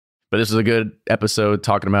But this is a good episode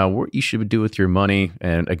talking about what you should do with your money.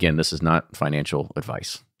 And again, this is not financial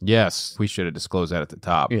advice. Yes, we should have disclosed that at the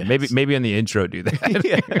top. Yes. Maybe in the intro do that.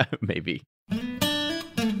 Yeah, maybe.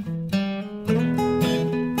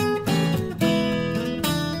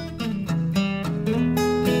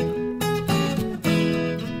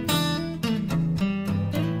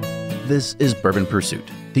 This is Bourbon Pursuit,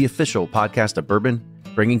 the official podcast of bourbon,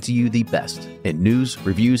 bringing to you the best in news,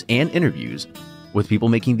 reviews, and interviews with people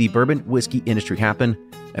making the bourbon whiskey industry happen.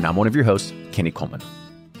 And I'm one of your hosts, Kenny Coleman.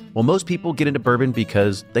 Well, most people get into bourbon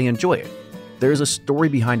because they enjoy it. There's a story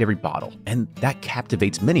behind every bottle, and that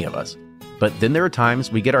captivates many of us. But then there are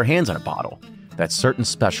times we get our hands on a bottle, that certain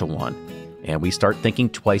special one, and we start thinking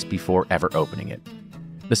twice before ever opening it.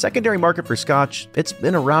 The secondary market for scotch, it's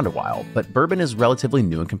been around a while, but bourbon is relatively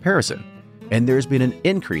new in comparison. And there's been an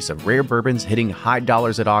increase of rare bourbons hitting high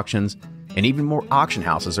dollars at auctions, and even more auction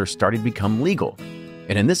houses are starting to become legal.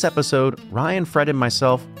 And in this episode, Ryan, Fred, and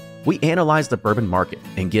myself, we analyze the bourbon market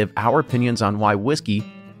and give our opinions on why whiskey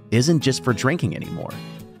isn't just for drinking anymore.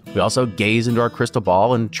 We also gaze into our crystal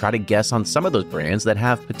ball and try to guess on some of those brands that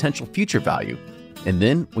have potential future value. And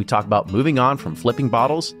then we talk about moving on from flipping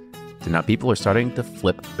bottles to now people are starting to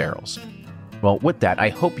flip barrels. Well, with that, I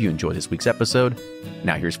hope you enjoy this week's episode.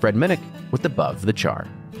 Now here's Fred Minnick with Above the Char.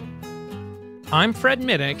 I'm Fred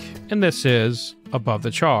Minnick, and this is Above the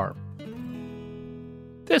Char.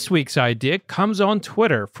 This week's idea comes on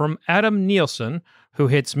Twitter from Adam Nielsen, who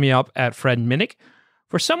hits me up at Fred Minnick.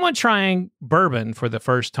 For someone trying bourbon for the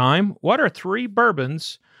first time, what are 3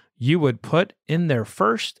 bourbons you would put in their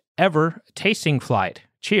first ever tasting flight?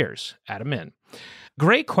 Cheers, Adam in.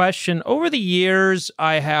 Great question. Over the years,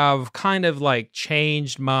 I have kind of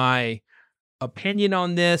changed my opinion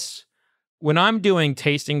on this. When I'm doing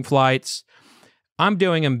tasting flights, I'm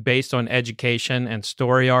doing them based on education and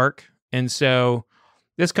story arc. And so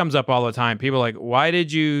this comes up all the time. People are like, why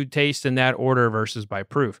did you taste in that order versus by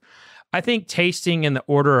proof? I think tasting in the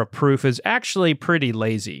order of proof is actually pretty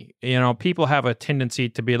lazy. People have a tendency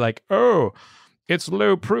to be like, oh, it's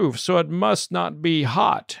low proof, so it must not be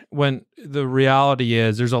hot. When the reality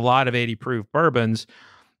is there's a lot of 80 proof bourbons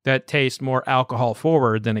that taste more alcohol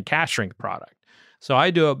forward than a cask strength product. So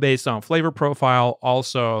I do it based on flavor profile,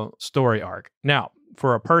 also story arc. Now,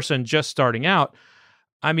 for a person just starting out,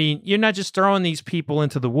 you're not just throwing these people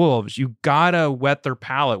into the wolves. You gotta whet their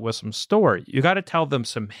palate with some story. You gotta tell them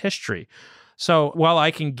some history. So while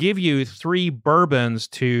I can give you 3 bourbons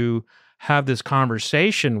to have this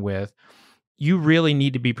conversation with, you really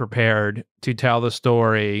need to be prepared to tell the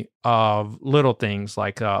story of little things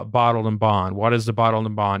like Bottled and Bond. What is the Bottled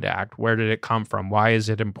and Bond Act? Where did it come from? Why is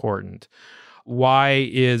it important? Why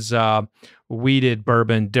is wheated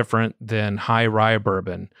bourbon different than high rye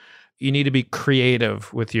bourbon? You need to be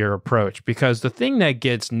creative with your approach, because the thing that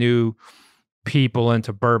gets new people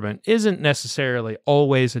into bourbon isn't necessarily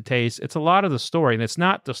always a taste. It's a lot of the story, and it's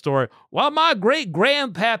not the story, well, my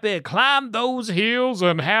great-grandpappy climbed those hills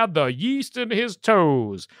and had the yeast in his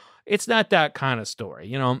toes. It's not that kind of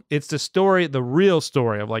story. It's the story, the real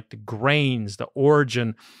story of the grains, the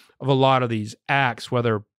origin of a lot of these acts,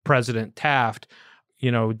 whether President Taft,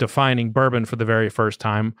 defining bourbon for the very first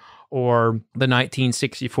time, or the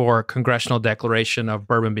 1964 Congressional Declaration of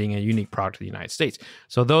bourbon being a unique product of the United States.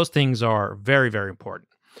 So those things are very, very important.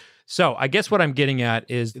 So I guess what I'm getting at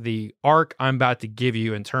is the arc I'm about to give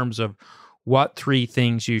you in terms of what 3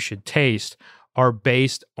 things you should taste are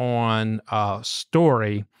based on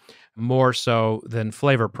story more so than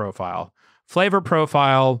flavor profile. Flavor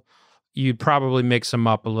profile, you'd probably mix them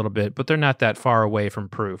up a little bit, but they're not that far away from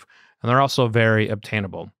proof. And they're also very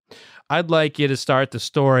obtainable. I'd like you to start the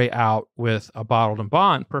story out with a Bottled and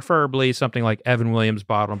Bond, preferably something like Evan Williams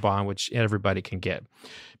Bottled and Bond, which everybody can get.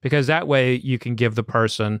 Because that way you can give the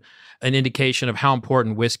person an indication of how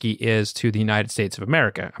important whiskey is to the United States of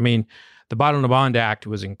America. The Bottled and Bond Act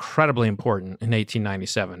was incredibly important in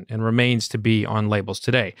 1897 and remains to be on labels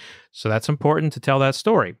today. So that's important to tell that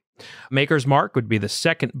story. Maker's Mark would be the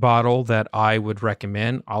second bottle that I would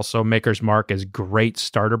recommend. Also, Maker's Mark is great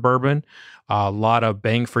starter bourbon, a lot of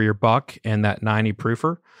bang for your buck in that 90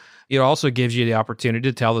 proofer. It also gives you the opportunity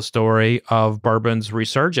to tell the story of bourbon's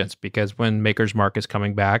resurgence, because when Maker's Mark is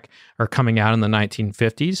coming back or coming out in the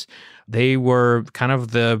 1950s, they were kind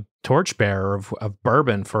of the torchbearer of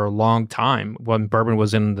bourbon for a long time when bourbon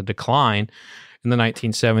was in the decline. In the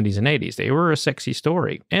 1970s and 80s. They were a sexy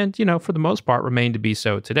story and, for the most part, remain to be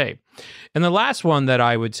so today. And the last one that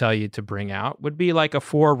I would tell you to bring out would be a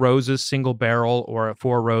 4 Roses single barrel or a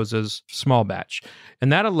 4 Roses small batch.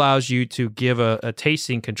 And that allows you to give a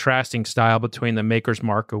tasting contrasting style between the Maker's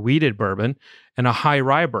Mark, a wheated bourbon, and a high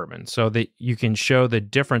rye bourbon, so that you can show the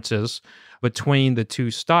differences between the two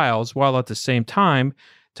styles, while at the same time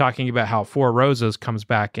talking about how Four Roses comes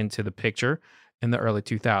back into the picture in the early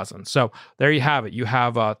 2000s. So there you have it. You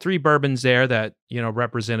have 3 bourbons there that,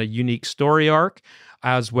 represent a unique story arc,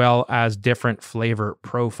 as well as different flavor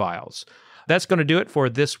profiles. That's going to do it for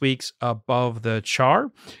this week's Above the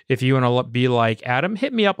Char. If you want to be like Adam,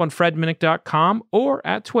 hit me up on fredminnick.com or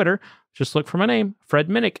at Twitter. Just look for my name, Fred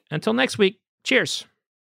Minnick. Until next week, cheers.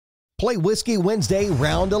 Play Whiskey Wednesday,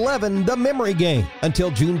 Round 11, the memory game. Until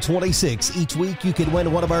June 26, each week you can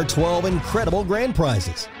win one of our 12 incredible grand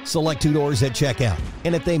prizes. Select $2 at checkout.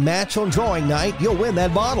 And if they match on drawing night, you'll win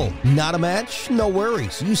that bottle. Not a match? No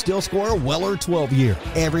worries. You still score a Weller 12-year.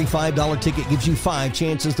 Every $5 ticket gives you 5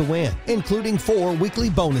 chances to win, including 4 weekly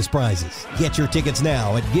bonus prizes. Get your tickets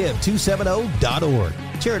now at give270.org.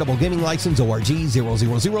 Charitable Gaming License ORG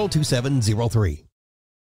 0002703.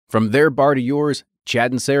 From their bar to yours,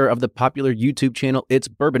 Chad and Sarah of the popular YouTube channel It's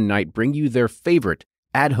Bourbon Night bring you their favorite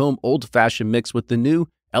at-home old-fashioned mix with the new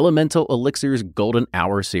Elemental Elixir's Golden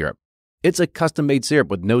Hour Syrup. It's a custom-made syrup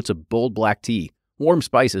with notes of bold black tea, warm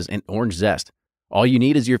spices, and orange zest. All you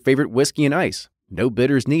need is your favorite whiskey and ice. No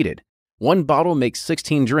bitters needed. One bottle makes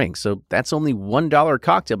 16 drinks, so that's only $1 a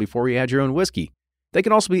cocktail before you add your own whiskey. They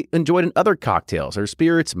can also be enjoyed in other cocktails or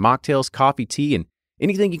spirits, mocktails, coffee, tea, and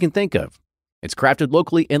anything you can think of. It's crafted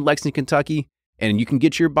locally in Lexington, Kentucky, and you can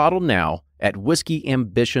get your bottle now at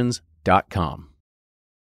whiskeyambitions.com.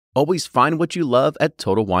 Always find what you love at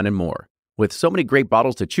Total Wine & More. With so many great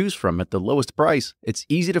bottles to choose from at the lowest price, it's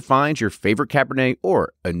easy to find your favorite Cabernet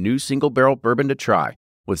or a new single-barrel bourbon to try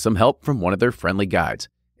with some help from one of their friendly guides.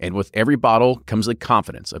 And with every bottle comes the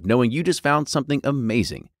confidence of knowing you just found something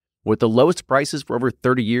amazing. With the lowest prices for over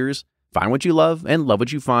 30 years, find what you love and love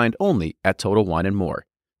what you find only at Total Wine & More.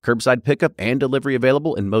 Curbside pickup and delivery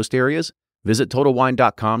available in most areas. Visit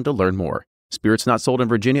TotalWine.com to learn more. Spirits not sold in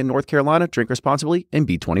Virginia and North Carolina. Drink responsibly and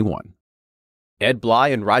be 21. Ed Bly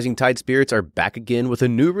and Rising Tide Spirits are back again with a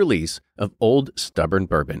new release of Old Stubborn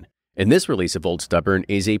Bourbon. And this release of Old Stubborn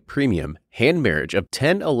is a premium hand marriage of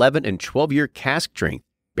 10, 11, and 12-year cask strength,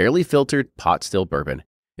 barely filtered pot still bourbon.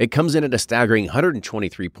 It comes in at a staggering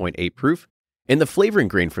 123.8 proof. And the flavoring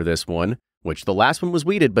grain for this one, which the last one was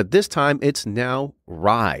wheated, but this time it's now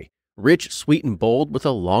rye. Rich, sweet, and bold with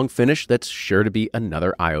a long finish that's sure to be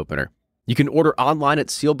another eye-opener. You can order online at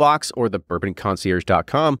Sealbox or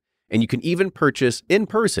thebourbonconcierge.com, and you can even purchase in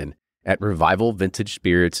person at Revival Vintage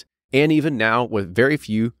Spirits, and even now with very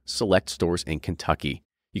few select stores in Kentucky.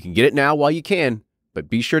 You can get it now while you can, but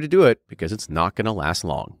be sure to do it because it's not going to last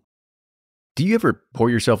long. Do you ever pour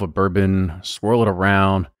yourself a bourbon, swirl it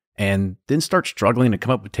around, and then start struggling to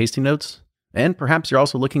come up with tasting notes? And perhaps you're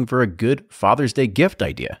also looking for a good Father's Day gift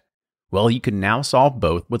idea. Well, you can now solve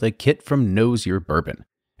both with a kit from Knows Your Bourbon.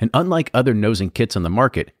 And unlike other nosing kits on the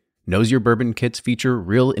market, Knows Your Bourbon kits feature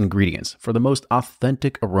real ingredients for the most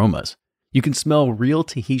authentic aromas. You can smell real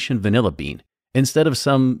Tahitian vanilla bean instead of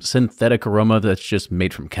some synthetic aroma that's just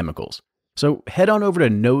made from chemicals. So head on over to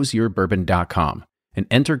knowsyourbourbon.com and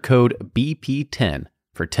enter code BP10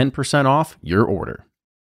 for 10% off your order.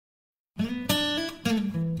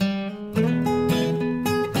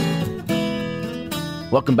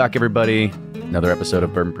 Welcome back, everybody. Another episode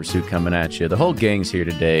of Bourbon Pursuit coming at you. The whole gang's here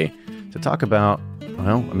today to talk about,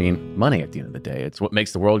 money at the end of the day. It's what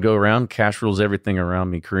makes the world go around. Cash rules everything around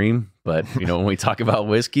me, cream. But, when we talk about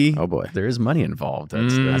whiskey, oh boy, there is money involved. I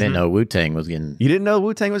didn't know Wu-Tang was getting... You didn't know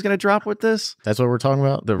Wu-Tang was going to drop with this? That's what we're talking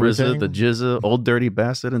about? The RZA, the Jizza, Old Dirty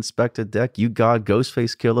Bastard, Inspector Deck, You God,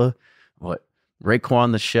 Ghostface Killer,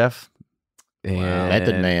 Raekwon the Chef,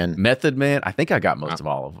 and Method Man. I think I got most of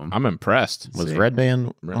all of them. I'm impressed. Was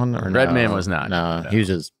Redman on there? Redman was not. No, he was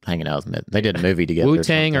just hanging out with They did a movie together.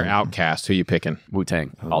 Wu-Tang or Outkast? Who you picking?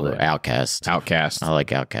 Wu-Tang. All day. Outkast. Outkast. I like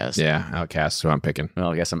Outkast. Yeah, Outkast. Who I'm picking.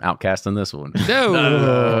 Well, I guess I'm outcasting this one.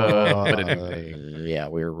 No. But anyway. Yeah,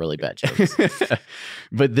 we were really bad jokes.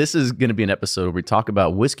 But this is going to be an episode where we talk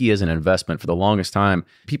about whiskey as an investment. For the longest time,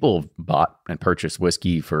 people bought and purchased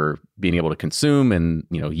whiskey for being able to consume, and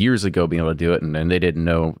years ago being able to do it, and they didn't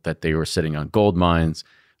know that they were sitting on gold mines.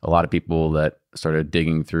 A lot of people that started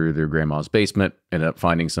digging through their grandma's basement ended up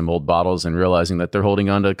finding some old bottles and realizing that they're holding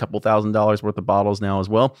on to a couple $1,000s worth of bottles now as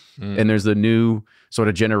well. And there's the new sort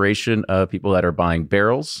of generation of people that are buying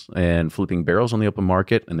barrels and flipping barrels on the open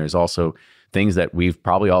market. And there's also things that we've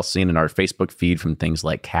probably all seen in our Facebook feed from things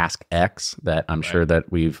like Cask X that I'm sure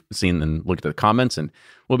that we've seen and looked at the comments, and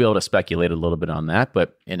we'll be able to speculate a little bit on that.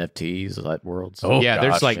 But NFTs, like worlds. Oh, yeah,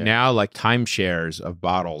 there's gosh, like yeah. now like timeshares of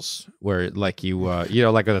bottles where like you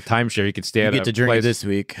like with a timeshare you could stay You at get a to drink place. this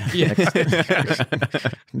week. Yeah.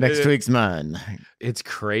 Next week's mine. It's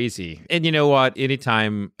crazy. And you know what?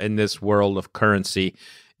 Anytime in this world of currency,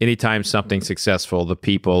 anytime something's successful, the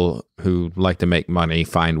people who like to make money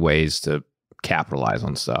find ways to capitalize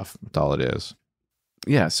on stuff. That's all it is.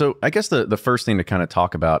 yeah, so I guess the first thing to kind of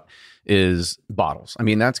talk about is bottles. I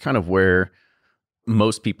mean, that's kind of where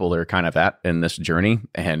most people are kind of at in this journey.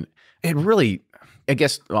 And it really, I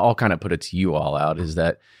guess I'll kind of put it to you all out, is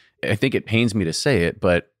that I think it pains me to say it,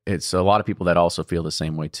 but it's a lot of people that also feel the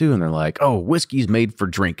same way too. And they're like, oh, whiskey's made for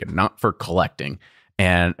drinking, not for collecting.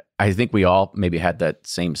 And I think we all maybe had that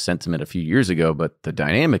same sentiment a few years ago, but the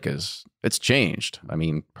dynamic it's changed. I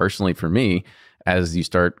mean, personally for me, as you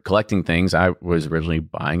start collecting things, I was originally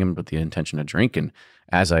buying them with the intention of drinking.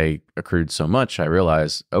 As I accrued so much, I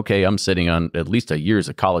realized, okay, I'm sitting on at least a year's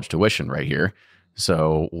of college tuition right here.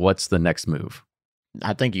 So what's the next move?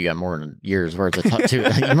 I think you got more than a year's worth of two.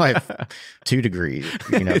 You might have 2 degrees,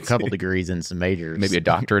 a couple degrees and some majors. Maybe a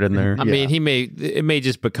doctorate in there. I mean, it may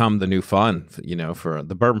just become the new fund, for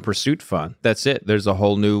the Bourbon Pursuit Fund. That's it. There's a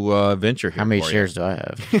whole new venture here. How many for you. shares do I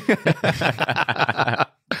have?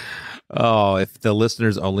 Oh, if the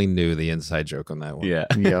listeners only knew the inside joke on that one. Yeah.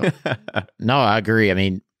 Yeah. No, I agree. I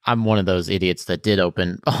mean, I'm one of those idiots that did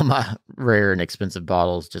open all my rare and expensive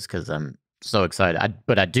bottles just because I'm so excited.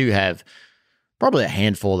 But I do have probably a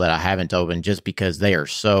handful that I haven't opened just because they are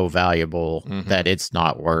so valuable that it's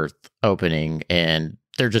not worth opening. And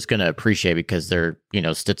they're just going to appreciate because they're,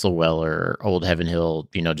 Stitzelweller, Old Heaven Hill,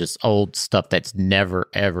 just old stuff that's never,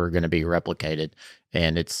 ever going to be replicated.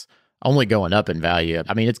 And it's only going up in value.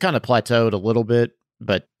 I mean, it's kind of plateaued a little bit,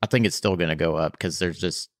 but I think it's still going to go up because there's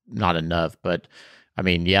just not enough. But I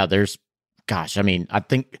mean, yeah, I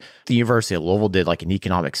think the University of Louisville did like an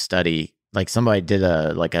economic study. Like somebody did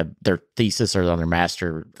their thesis or on their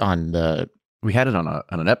master on the. We had it on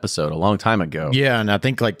an episode a long time ago. Yeah, and I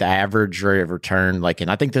think like the average rate of return, and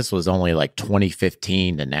I think this was only like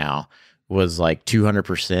 2015 to now, was like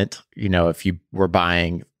 200%. If you were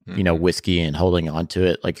buying whiskey and holding on to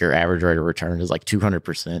it, like your average rate of return is like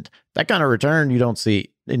 200%. That kind of return you don't see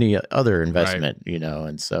any other investment,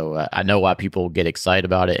 and so I know why people get excited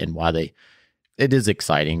about it and why it is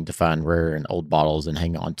exciting to find rare and old bottles and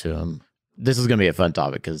hang on to them. This is going to be a fun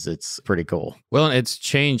topic because it's pretty cool. Well, and it's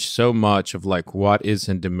changed so much of like what is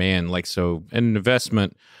in demand. Like, so an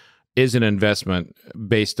investment is an investment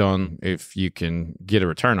based on if you can get a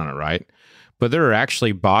return on it, right? But there are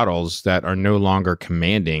actually bottles that are no longer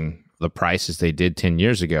commanding the prices they did 10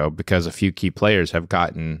 years ago because a few key players have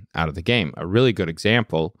gotten out of the game. A really good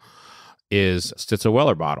example is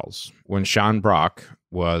Stitzelweller bottles. When Sean Brock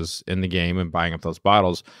was in the game and buying up those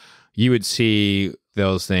bottles, you would see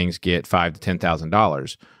those things get $5,000 to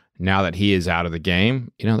 $10,000. Now that he is out of the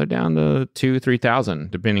game, they're down to $2,000-$3,000,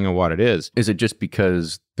 depending on what it is. Is it just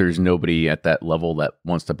because there's nobody at that level that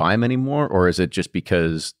wants to buy him anymore? Or is it just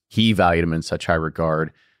because he valued him in such high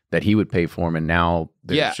regard that he would pay for him and now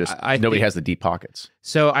there's nobody has the deep pockets?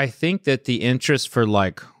 So I think that the interest for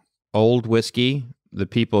like old whiskey, the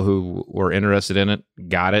people who were interested in it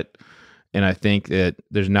got it. And I think that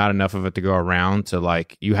there's not enough of it to go around to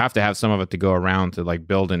like, you have to have some of it to go around to like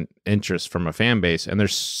build an interest from a fan base. And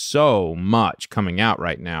there's so much coming out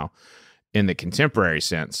right now in the contemporary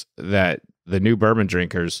sense that the new bourbon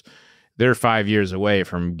drinkers, they're 5 years away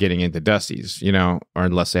from getting into Dusty's, or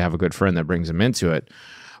unless they have a good friend that brings them into it.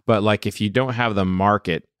 But like, if you don't have the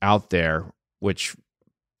market out there, which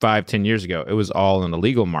 5-10 years ago, it was all an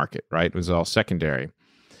illegal market, right? It was all secondary,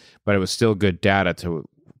 but it was still good data to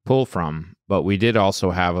pull from. But we did also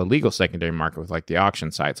have a legal secondary market with like the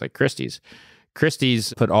auction sites like Christie's.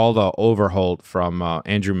 Christie's put all the overhold from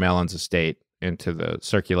Andrew Mellon's estate into the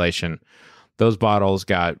circulation. Those bottles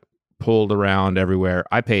got pulled around everywhere.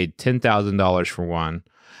 I paid $10,000 for one.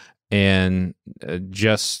 And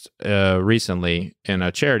just recently in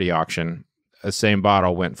a charity auction, the same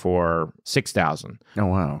bottle went for $6,000. Oh,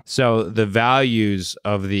 wow. So the values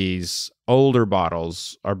of these older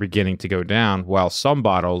bottles are beginning to go down, while some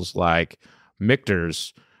bottles like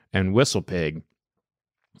Michter's and Whistle Pig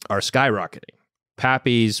are skyrocketing.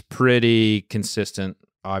 Pappy's pretty consistent,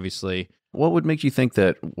 obviously. What would make you think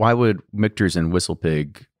that? Why would Michter's and Whistle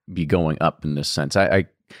Pig be going up in this sense?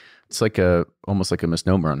 It's like almost like a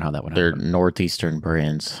misnomer on how that would They're happen. Northeastern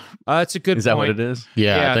brands. It's a good Is that point. what it is?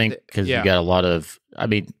 Yeah, I think because yeah. you got a lot of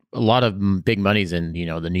big monies in,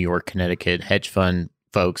 the New York, Connecticut hedge fund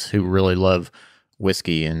folks who really love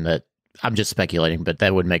whiskey, and that I'm just speculating, but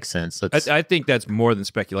that would make sense. I think that's more than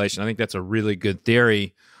speculation. I think that's a really good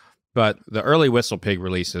theory. But the early Whistle Pig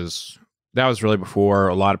releases, that was really before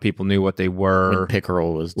a lot of people knew what they were. When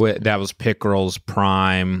Pickerel was... That was Pickerel's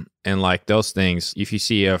prime. And like those things, if you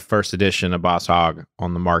see a first edition of Boss Hog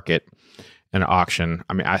on the market in an auction,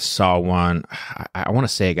 I mean, I saw one, I want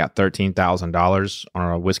to say it got $13,000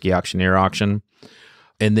 on a whiskey auctioneer auction.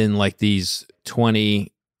 And then like these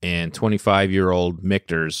 20 and 25-year-old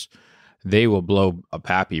Mictors, they will blow a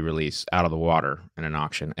Pappy release out of the water in an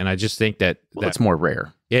auction. And I just think that's more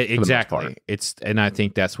rare. Yeah, exactly. And I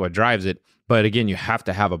think that's what drives it. But again, you have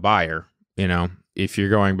to have a buyer. You know, if you're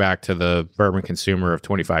going back to the bourbon consumer of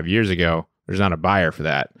 25 years ago, there's not a buyer for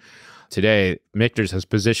that. Today, Michter's has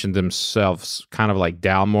positioned themselves kind of like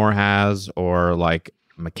Dalmore has, or like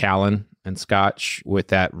Macallan and Scotch, with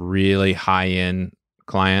that really high-end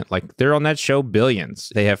client. Like, they're on that show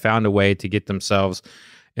billions. They have found a way to get themselves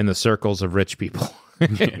in the circles of rich people.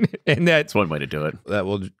 And that's one way to do it. That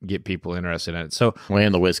will get people interested in it. So,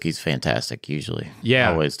 and the whiskey's fantastic usually. Yeah.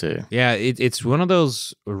 Always too. Yeah, it's one of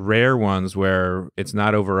those rare ones where it's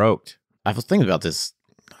not over oaked. I was thinking about this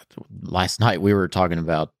last night. We were talking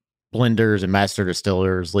about blenders and master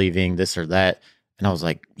distillers leaving this or that. And I was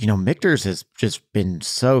like, Michter's has just been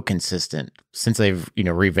so consistent since they've,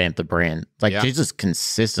 revamped the brand. Like, they just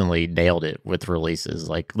consistently nailed it with releases,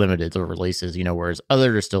 like limited releases, whereas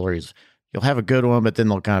other distilleries, you'll have a good one, but then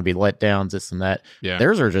they'll kind of be let down, this and that. Yeah.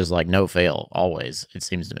 Theirs are just like no fail, always, it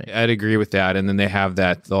seems to me. I'd agree with that. And then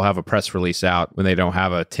they'll have a press release out when they don't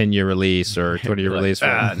have a 10-year release or 20-year release.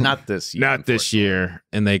 Not this year. Not this year.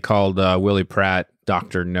 And they called Willie Pratt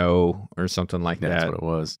Dr. No or something like that. That's what it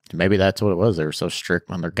was. Maybe that's what it was. They were so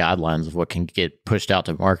strict on their guidelines of what can get pushed out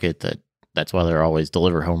to market that's why they're always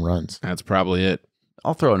deliver home runs. That's probably it.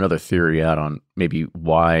 I'll throw another theory out on maybe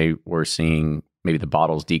why we're seeing maybe the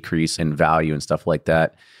bottles decrease in value and stuff like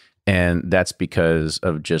that. And that's because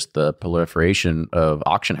of just the proliferation of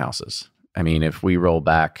auction houses. I mean, if we roll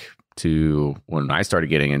back to when I started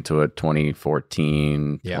getting into it,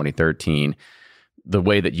 2014, 2013, the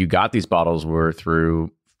way that you got these bottles were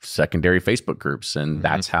through secondary Facebook groups. And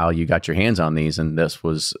that's how you got your hands on these. And this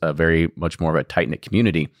was a very much more of a tight-knit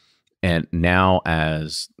community. And now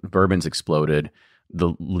as bourbon's exploded,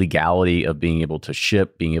 the legality of being able to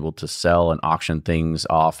ship, being able to sell and auction things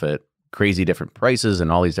off at crazy different prices in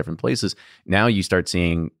all these different places. Now you start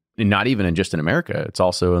seeing, not even just in America, it's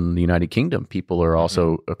also in the United Kingdom. People are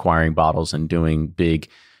also acquiring bottles and doing big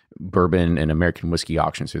bourbon and American whiskey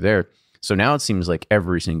auctions through there. So now it seems like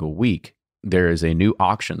every single week there is a new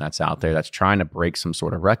auction that's out there that's trying to break some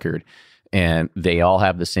sort of record. And they all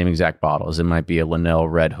have the same exact bottles. It might be a Linnell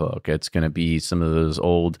Red Hook. It's going to be some of those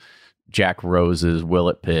old Jack Rose's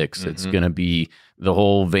Willet picks. It's going to be the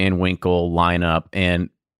whole Van Winkle lineup. And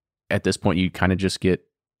at this point, you kind of just get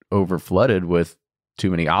over flooded with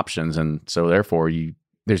too many options. And so therefore,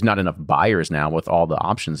 there's not enough buyers now with all the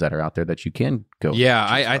options that are out there that you can go. Yeah,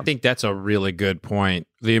 I think that's a really good point.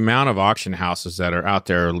 The amount of auction houses that are out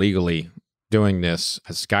there legally doing this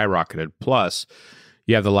has skyrocketed. Plus,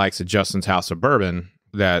 you have the likes of Justin's House of Bourbon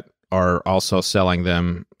that are also selling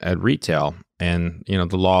them at retail. And,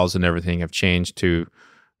 the laws and everything have changed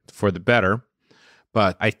for the better.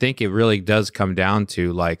 But I think it really does come down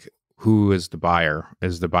to, like, who is the buyer?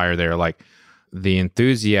 Is the buyer there? Like, the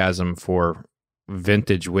enthusiasm for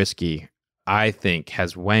vintage whiskey, I think,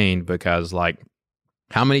 has waned because, like,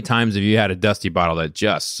 how many times have you had a dusty bottle that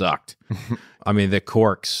just sucked? I mean, the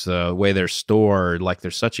corks, the way they're stored, like,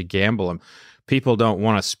 there's such a gamble. And people don't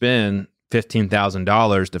want to spend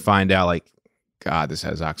 $15,000 to find out, like, God, this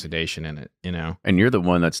has oxidation in it, And you're the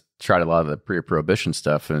one that's tried a lot of the pre-prohibition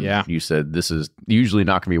stuff, and you said this is usually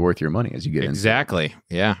not going to be worth your money as you get exactly. Into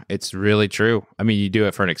it. Yeah, it's really true. I mean, you do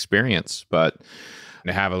it for an experience, but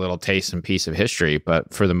to have a little taste and piece of history.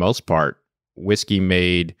 But for the most part, whiskey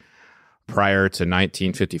made prior to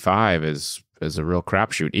 1955 is a real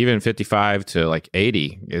crapshoot. Even 55 to like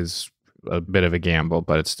 80 is a bit of a gamble,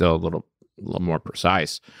 but it's still a little more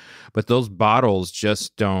precise. But those bottles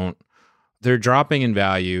just don't. They're dropping in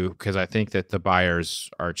value because I think that the buyers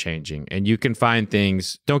are changing. And you can find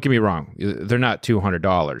things, don't get me wrong, they're not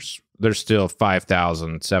 $200. They're still $5,000,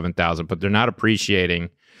 $7,000, but they're not appreciating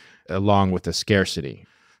along with the scarcity.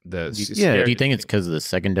 Do you think it's because the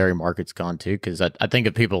secondary market's gone too? Because I think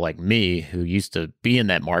of people like me who used to be in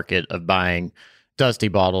that market of buying dusty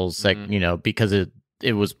bottles, because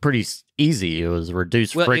it was pretty easy. It was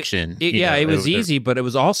reduced friction. It was easy, but it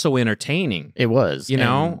was also entertaining. It was,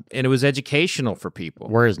 and it was educational for people.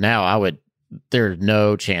 Whereas now I would there's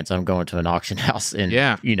no chance I'm going to an auction house and,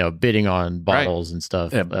 bidding on bottles and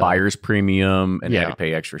stuff. Buyer's premium and you had to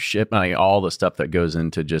pay extra ship. I mean, all the stuff that goes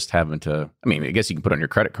into just having to, I mean, I guess you can put on your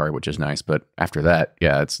credit card, which is nice. But after that,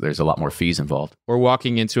 there's a lot more fees involved. Or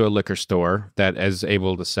walking into a liquor store that is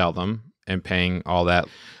able to sell them and paying all that.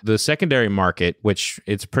 The secondary market, which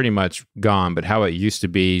it's pretty much gone, but how it used to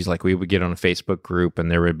be is like we would get on a Facebook group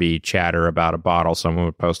and there would be chatter about a bottle. Someone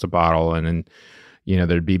would post a bottle and then,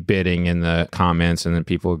 there'd be bidding in the comments and then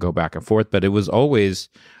people would go back and forth. But it was always,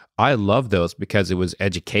 I love those because it was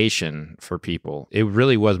education for people. It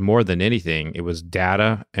really was more than anything. It was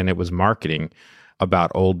data and it was marketing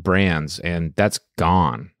about old brands, and that's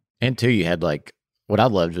gone. And too, you had like, what I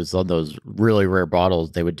loved was on those really rare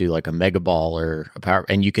bottles, they would do like a mega ball or a power,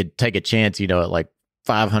 and you could take a chance, at like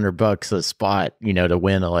 $500 a spot, to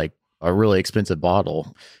win a really expensive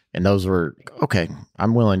bottle. And those were, okay,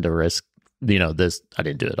 I'm willing to risk, this. I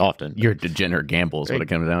didn't do it often. Your degenerate gamble is what it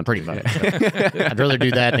comes down to. Pretty much. I'd rather do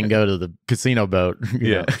that than go to the casino boat.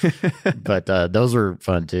 You know? But those were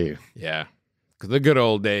fun too. Yeah. The good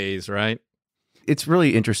old days, right? It's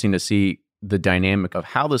really interesting to see the dynamic of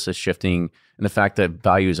how this is shifting and the fact that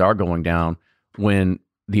values are going down when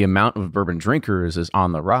the amount of bourbon drinkers is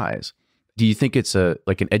on the rise. Do you think it's an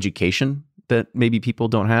education that maybe people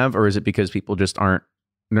don't have, or is it because people just they're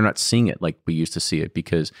not seeing it like we used to see it?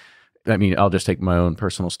 Because I mean, I'll just take my own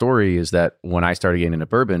personal story is that when I started getting into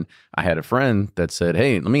bourbon, I had a friend that said,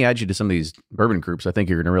 hey, let me add you to some of these bourbon groups. I think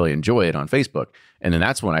you're going to really enjoy it on Facebook. And then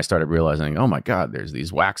that's when I started realizing, oh my God, there's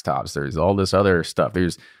these wax tops. There's all this other stuff.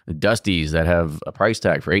 There's Dusties that have a price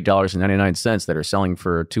tag for $8.99 that are selling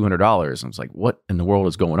for $200. I was like, what in the world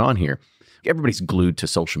is going on here? Everybody's glued to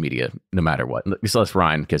social media no matter what. Besides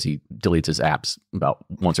Ryan, because he deletes his apps about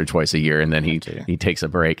once or twice a year and then he takes a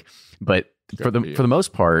break. But for the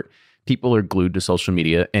most part, people are glued to social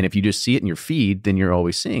media. And if you just see it in your feed, then you're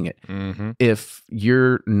always seeing it. Mm-hmm. If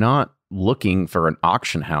you're not looking for an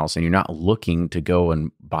auction house and you're not looking to go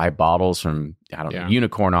and buy bottles from,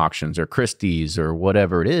 unicorn auctions or Christie's or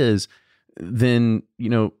whatever it is, then,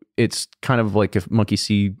 it's kind of like if monkey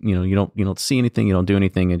see, you don't see anything, you don't do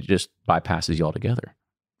anything, and it just bypasses you altogether.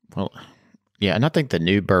 Well, yeah. And I think the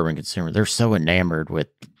new bourbon consumer, they're so enamored with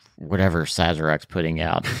whatever Sazerac's putting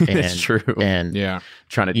out. And, it's true. And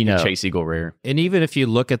trying to chase Eagle Rare. And even if you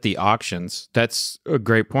look at the auctions, that's a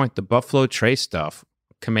great point. The Buffalo Trace stuff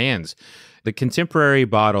commands the contemporary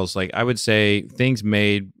bottles. Like I would say things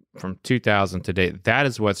made from 2000 to date, that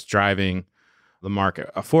is what's driving the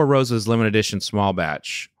market. A Four Roses limited edition small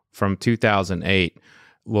batch from 2008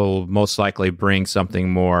 will most likely bring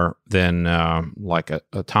something more than like a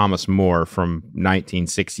Thomas More from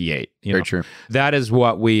 1968. Very true. That is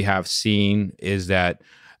what we have seen, is that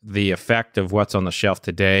the effect of what's on the shelf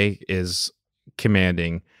today is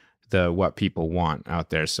commanding what people want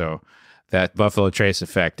out there. So that Buffalo Trace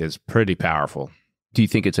effect is pretty powerful. Do you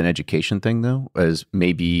think it's an education thing, though? As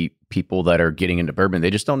maybe people that are getting into bourbon,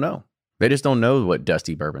 they just don't know. They just don't know what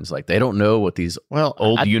dusty bourbon's like. They don't know what these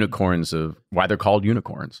old unicorns of why they're called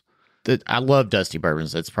unicorns. I love dusty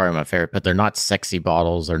bourbons. That's probably my favorite, but they're not sexy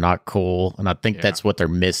bottles. They're not cool. And I think that's what they're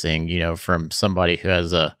missing, from somebody who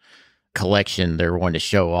has a collection they're wanting to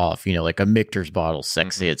show off. Like a Michter's bottle,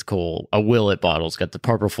 sexy, it's cool. A Willet bottle's got the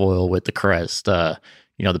purple foil with the crest, the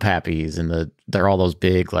Pappies, and they're all those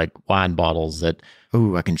big like wine bottles that,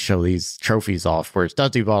 I can show these trophies off. Whereas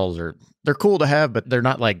dusty bottles they're cool to have, but they're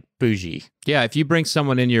not like bougie. Yeah, if you bring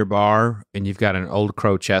someone in your bar and you've got an old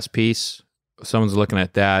crow chess piece, someone's looking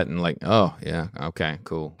at that and like, oh yeah, okay,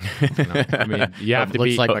 cool. I mean, you have to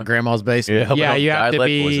looks be like my grandma's basement. Yeah, you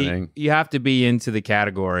have to be into the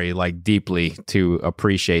category like deeply to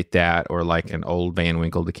appreciate that, or like an old Van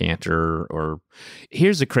Winkle decanter. Or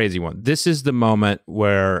here's a crazy one. This is the moment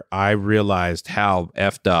where I realized how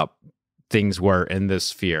effed up things were in this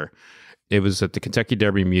sphere. It was at the Kentucky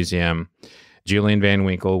Derby Museum. Julian Van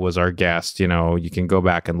Winkle was our guest. You can go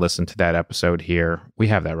back and listen to that episode here. We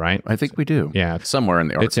have that, right? I think we do. Yeah. It's somewhere in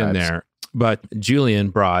the archives. It's in there. But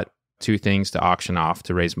Julian brought two things to auction off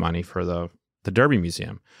to raise money for the Derby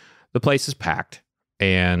Museum. The place is packed,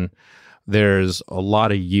 and there's a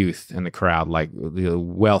lot of youth in the crowd, like the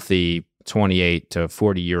wealthy 28 to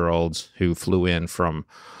 40-year-olds who flew in from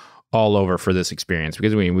all over for this experience,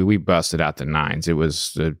 because we busted out the nines. It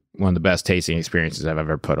was one of the best tasting experiences I've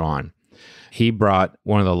ever put on. He brought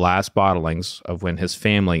one of the last bottlings of when his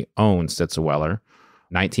family owned Stitzelweller,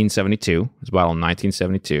 1972. It was bottled in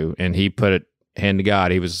 1972, and he put it hand to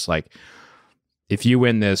God. He was just like, if you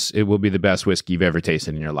win this, it will be the best whiskey you've ever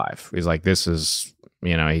tasted in your life. He's like, this is,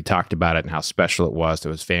 he talked about it and how special it was to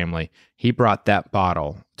his family. He brought that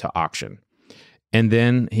bottle to auction. And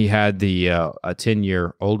then he had the a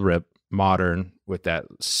 10-year old rip modern with that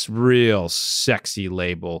real sexy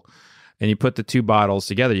label. And you put the two bottles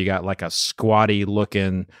together, you got like a squatty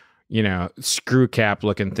looking, screw cap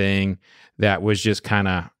looking thing that was just kind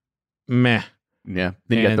of meh. Yeah.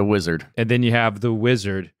 Then you got the Wizard. And then you have the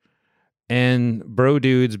Wizard. And bro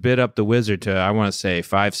dudes bid up the Wizard to, I want to say,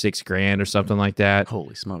 $5-6 or something like that.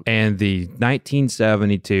 Holy smoke. And the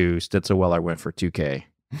 1972 Stitzel-Weller went for $2,000.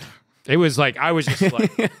 It was like, I was just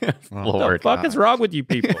like, what the fuck is wrong with you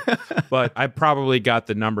people? But I probably got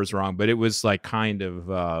the numbers wrong, but it was like kind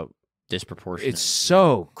of disproportionate. It's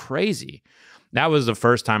so crazy. That was the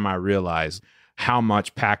first time I realized how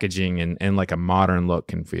much packaging and like a modern look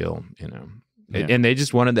can feel, Yeah. And they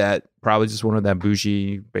just wanted that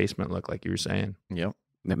bougie basement look, like you were saying. Yep.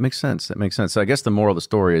 That makes sense. So I guess the moral of the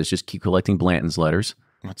story is just keep collecting Blanton's letters.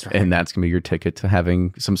 That's right. And that's going to be your ticket to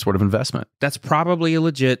having some sort of investment. That's probably a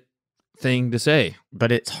legit thing to say.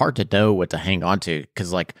 But it's hard to know what to hang on to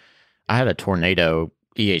because, like, I had a Tornado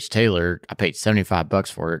E.H. Taylor. I paid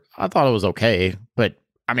 $75 for it. I thought it was okay. But,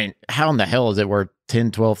 I mean, how in the hell is it worth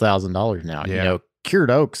 $10,000, $12,000 now? Yeah.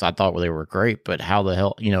 Cured oaks, I thought they were great, but how the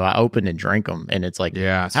hell, I opened and drank them. And it's like,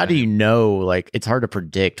 how do you know? Like, it's hard to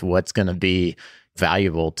predict what's going to be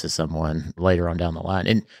valuable to someone later on down the line.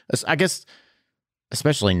 And I guess,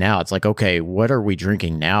 especially now, it's like, okay, what are we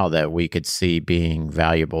drinking now that we could see being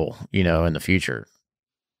valuable, in the future?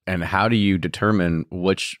 And how do you determine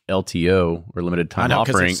which LTO or limited time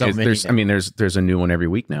offering? So there's a new one every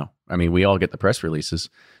week now. I mean, we all get the press releases,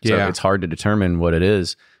 so it's hard to determine what it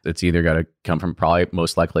is. It's either got to come from probably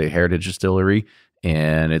most likely a heritage distillery,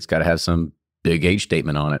 and it's got to have some big age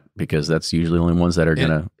statement on it because that's usually the only ones that are going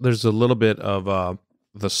to. There's a little bit of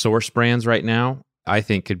the source brands right now. I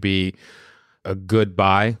think could be a good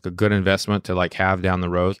buy, a good investment to like have down the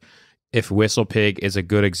road. If Whistle Pig is a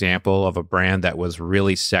good example of a brand that was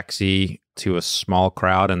really sexy to a small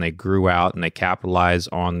crowd and they grew out and they capitalize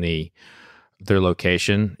on their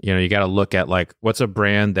location, you got to look at like what's a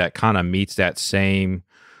brand that kind of meets that same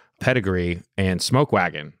pedigree, and Smoke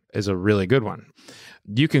Wagon is a really good one.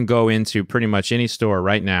 You can go into pretty much any store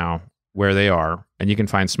right now where they are and you can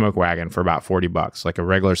find Smoke Wagon for about $40, like a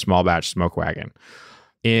regular small batch Smoke Wagon.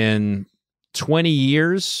 In 20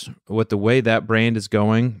 years, with the way that brand is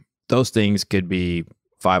going, those things could be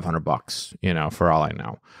 $500, for all I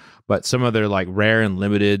know. But some of their like rare and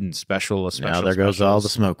limited and special. Now there goes all the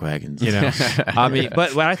Smoke Wagons. I mean,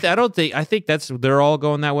 but I think they're all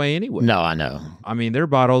going that way anyway. No, I know. I mean, their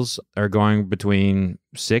bottles are going between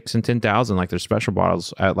 $6,000 and $10,000, like their special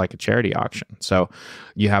bottles at like a charity auction. So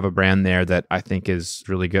you have a brand there that I think is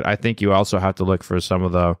really good. I think you also have to look for some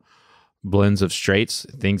of the blends of straights,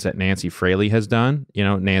 things that Nancy Fraley has done.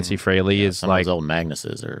 Nancy Fraley is some like of those old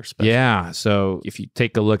Magnuses are special. Yeah. So if you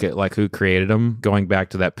take a look at like who created them, going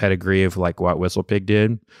back to that pedigree of like what Whistle Pig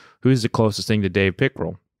did, who's the closest thing to Dave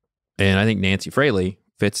Pickrell? And I think Nancy Fraley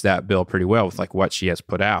fits that bill pretty well with like what she has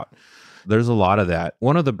put out. There's a lot of that.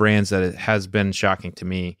 One of the brands that has been shocking to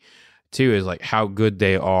me too is like how good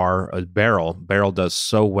they are. Barrel does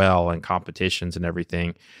so well in competitions and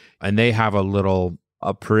everything. And they have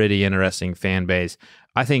a pretty interesting fan base.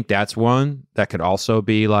 I think that's one that could also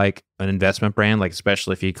be like an investment brand, like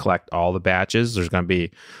especially if you collect all the batches. There's going to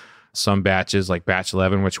be some batches like batch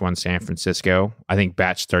 11, which won San Francisco. I think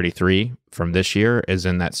batch 33 from this year is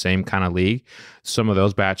in that same kind of league. Some of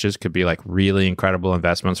those batches could be like really incredible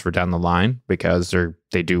investments for down the line because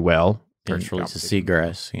they do well. First release of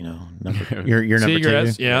Seagrass, your number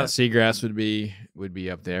Seagrass, two. Yeah, Seagrass would be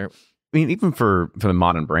up there. I mean, even for the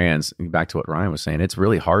modern brands, back to what Ryan was saying, it's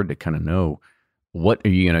really hard to kind of know what are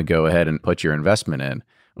you going to go ahead and put your investment in.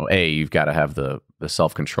 Well, you've got to have the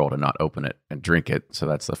self-control to not open it and drink it. So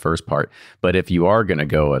that's the first part. But if you are going to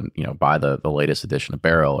go and buy the latest edition of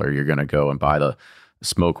Barrel, or you're going to go and buy the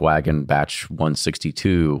Smoke Wagon batch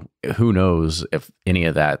 162, who knows if any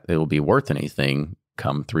of that it will be worth anything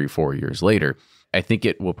come 3-4 years later. I think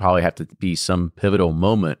it will probably have to be some pivotal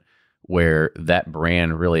moment where that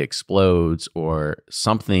brand really explodes or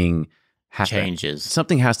something changes.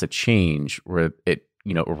 Something has to change where it,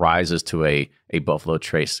 rises to a Buffalo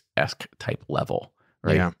Trace-esque type level,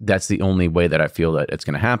 right? Yeah. That's the only way that I feel that it's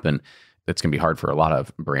going to happen. It's going to be hard for a lot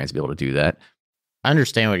of brands to be able to do that. I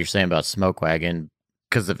understand what you're saying about Smoke Wagon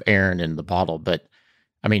because of Aaron and the bottle, but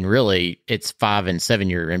I mean, really, it's 5 and 7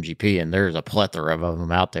 year MGP, and there's a plethora of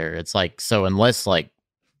them out there. It's like, so unless like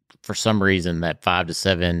for some reason that 5 to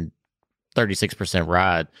 7 36%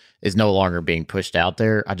 ride is no longer being pushed out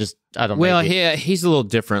there. I don't. Well, he's a little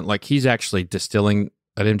different. Like he's actually distilling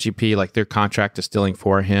at MGP, like their contract distilling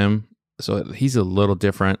for him. So he's a little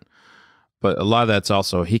different. But a lot of that's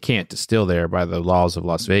also, he can't distill there by the laws of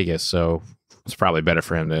Las Vegas. So it's probably better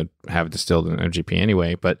for him to have it distilled in MGP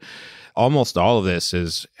anyway. But almost all of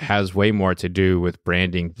this has way more to do with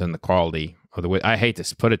branding than the quality of the whiskey. I hate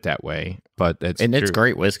to put it that way, but it's and true. It's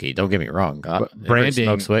great whiskey. Don't get me wrong.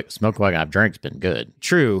 Branding, smoke wagon I've drink's been good.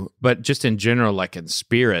 True, but just in general, like in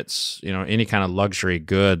spirits, any kind of luxury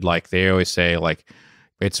good, like they always say, like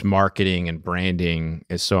it's marketing and branding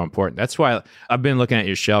is so important. That's why I've been looking at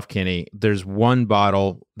your shelf, Kenny. There's one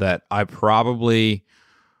bottle that I probably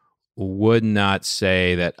would not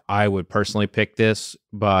say that I would personally pick this,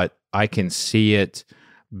 but I can see it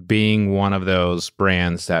being one of those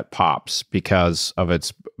brands that pops because of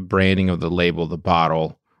its branding of the label, the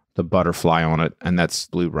bottle, the butterfly on it, and that's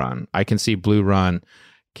Blue Run. I can see Blue Run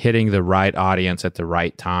hitting the right audience at the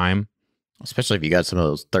right time. Especially if you got some of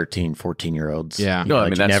those 13, 14-year-olds. Yeah. No, I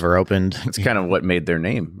mean, that's never opened. It's kind of what made their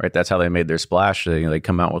name, right? That's how they made their splash. They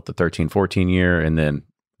come out with the 13, 14 year, and then...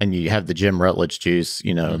 And you have the Jim Rutledge juice,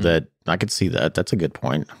 that I could see that. That's a good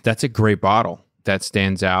point. That's a great bottle. That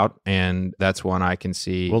stands out, and that's one I can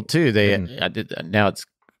see. Well, too, now it's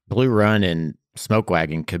Blue Run and Smoke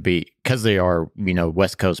Wagon could be, because they are,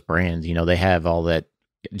 West Coast brands, they have all that,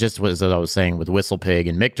 just as I was saying with Whistle Pig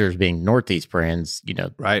and Michter's being Northeast brands,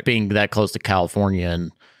 right. Being that close to California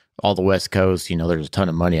and all the West Coast, there's a ton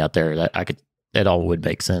of money out there that all would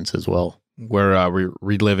make sense as well. We're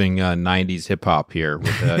reliving 90s hip hop here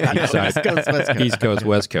with the East Coast,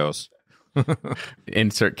 West Coast.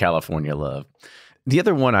 Insert California love. The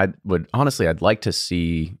other one I'd like to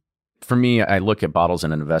see, for me, I look at bottles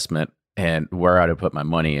and investment and where I'd put my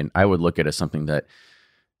money, and I would look at it as something that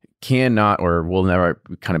cannot or will never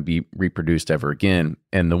kind of be reproduced ever again.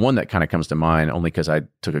 And the one that kind of comes to mind, only because I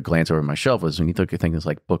took a glance over my shelf, was when you look at things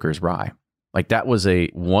like Booker's Rye. Like that was a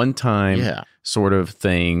one-time sort of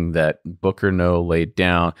thing that Booker No laid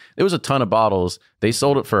down. There was a ton of bottles. They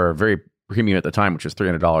sold it for a very premium at the time, which was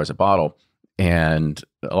 $300 a bottle. And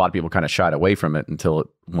a lot of people kind of shied away from it until it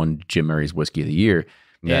won Jim Murray's Whiskey of the Year.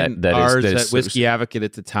 That Whiskey Advocate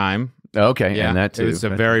at the time. Okay, yeah, and that too. It was a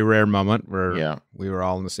very rare moment where we were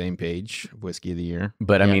all on the same page, Whiskey of the Year.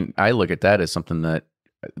 But I mean, I look at that as something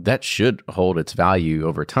that should hold its value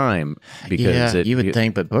over time. Because you would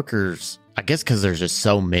think, but Booker's, I guess because there's just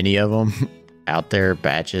so many of them out there,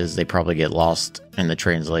 batches, they probably get lost in the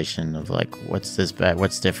translation of like, what's this bad,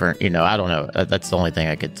 what's different? I don't know. That's the only thing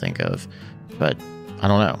I could think of. But I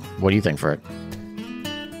don't know. What do you think, Fred?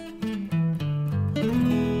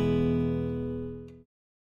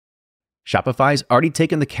 Shopify's already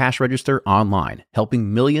taken the cash register online,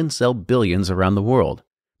 helping millions sell billions around the world.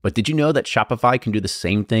 But did you know that Shopify can do the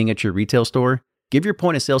same thing at your retail store? Give your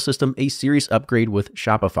point of sale system a serious upgrade with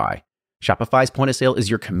Shopify. Shopify's point of sale is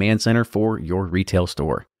your command center for your retail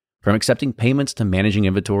store. From accepting payments to managing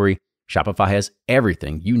inventory, Shopify has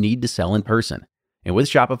everything you need to sell in person. And with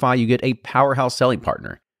Shopify, you get a powerhouse selling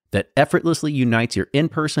partner that effortlessly unites your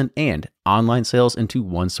in-person and online sales into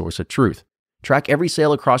one source of truth. Track every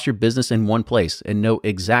sale across your business in one place and know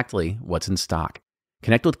exactly what's in stock.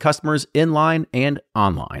 Connect with customers in-line and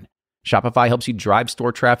online. Shopify helps you drive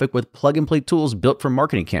store traffic with plug-and-play tools built for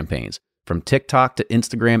marketing campaigns, from TikTok to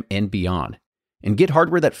Instagram and beyond. And get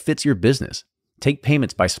hardware that fits your business. Take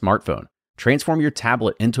payments by smartphone. Transform your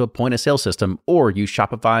tablet into a point-of-sale system or use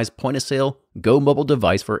Shopify's point-of-sale Go mobile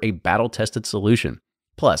device for a battle-tested solution.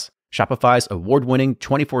 Plus, Shopify's award-winning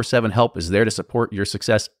 24/7 help is there to support your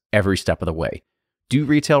success every step of the way. Do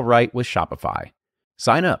retail right with Shopify.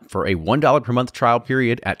 Sign up for a $1 per month trial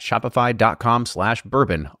period at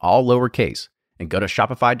shopify.com/bourbon, all lowercase, and go to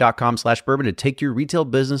shopify.com/bourbon to take your retail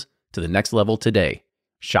business to the next level today.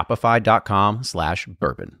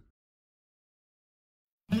 Shopify.com/bourbon.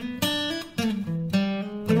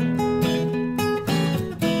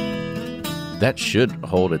 That should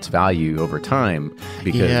hold its value over time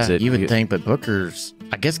because you would think, but Booker's,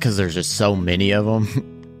 I guess because there's just so many of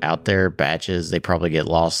them out there, batches, they probably get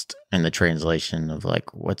lost in the translation of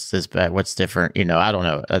like, what's this bad, what's different? I don't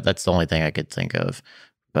know. That's the only thing I could think of.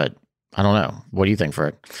 But I don't know. What do you think,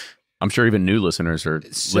 Fred? I'm sure even new listeners are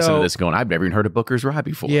listening to this going, I've never even heard of Booker's Rye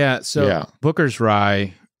before. Booker's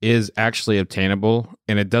Rye is actually obtainable,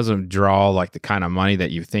 and it doesn't draw like the kind of money that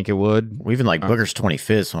you think it would. Even like Booker's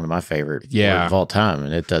 25th, one of my favorite of all time,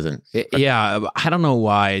 and it doesn't. I don't know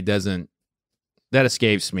why it doesn't. That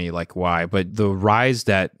escapes me, like why. But the ryes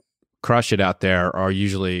that crush it out there are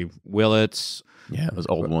usually Willets. Yeah, those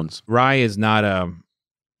old ones. Rye is not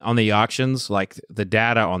on the auctions. Like the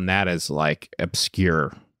data on that is like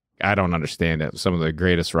obscure. I don't understand it. Some of the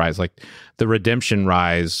greatest ryes, like the Redemption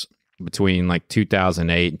ryes between like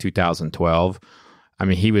 2008 and 2012. I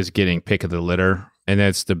mean, he was getting pick of the litter And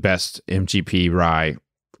that's the best MGP rye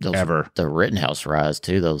ever. The Rittenhouse ryes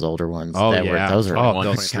too, those older ones. Oh, those are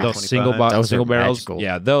those single Those single are barrels. magical.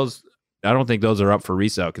 Yeah, those. I don't think those are up for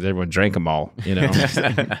resale because everyone drank them all, you know.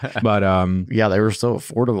 But yeah, they were so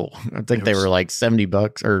affordable. I think they were like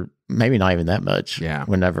 $70 or maybe not even that much. Yeah.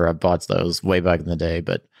 Whenever I bought those way back in the day.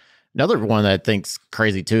 But another one that I think's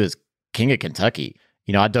crazy too is King of Kentucky.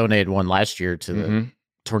 You know, I donated one last year to the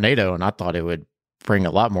tornado, and I thought it would bring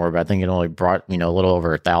a lot more, but I think it only brought, a little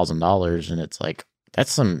over $1,000. And it's like,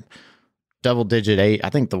 that's some double digit eight.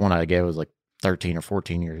 I think the one I gave was like 13 or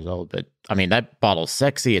 14 years old. But I mean, that bottle's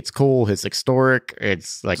sexy. It's cool. It's historic.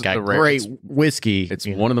 It's like a great whiskey. It's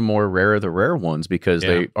one of the rare ones because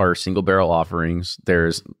they are single barrel offerings.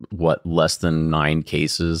 There's less than 9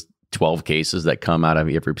 cases, 12 cases that come out of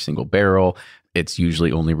every single barrel. It's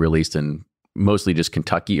usually only released in mostly just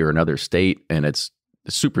Kentucky or another state. And it's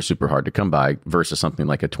super, super hard to come by versus something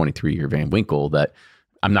like a 23-year Van Winkle that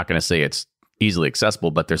I'm not going to say it's easily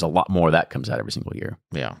accessible, but there's a lot more that comes out every single year.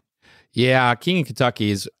 Yeah. Yeah, King of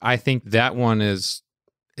Kentucky I think that one is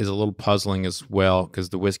a little puzzling as well because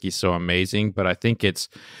the whiskey's so amazing, but I think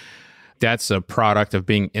that's a product of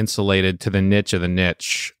being insulated to the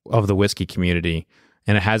niche of the whiskey community,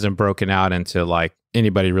 and it hasn't broken out into like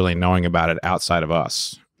anybody really knowing about it outside of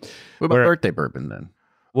us. What about birthday bourbon then?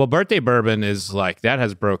 Well, birthday bourbon is like, that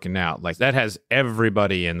has broken out. Like that has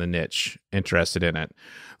everybody in the niche interested in it.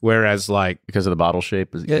 Whereas like, because of the bottle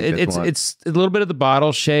shape, it's a little bit of the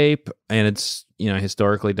bottle shape, and it's,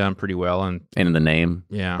 historically done pretty well. And in the name,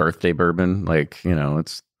 birthday bourbon, like,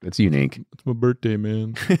 it's unique. It's my birthday,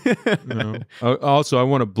 man. Also, I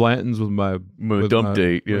want a Blanton's with my dump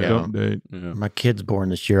date. Yeah. Dump date. Yeah. My kid's born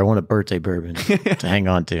this year. I want a birthday bourbon to hang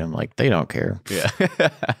on to. I'm like, they don't care. Yeah.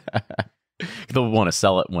 They'll want to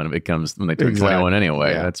sell it when they turn 21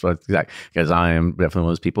 anyway. Yeah. That's exactly, because I am definitely one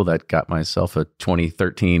of those people that got myself a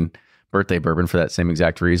 2013 birthday bourbon for that same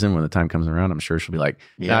exact reason. When the time comes around, I'm sure she'll be like,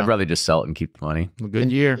 I'd rather just sell it and keep the money.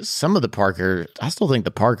 Good year. Some of the Parker, I still think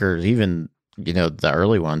the Parkers, even, the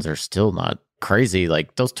early ones are still not crazy.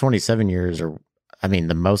 Like those 27 years are,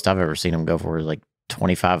 the most I've ever seen them go for is like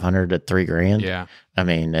 2,500 to $3,000. Yeah.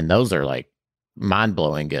 And those are like mind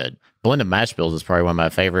blowing good. Blended mash bills is probably one of my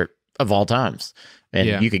favorite of all times,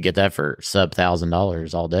 and you could get that for sub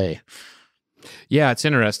 $1,000 all day. Yeah, it's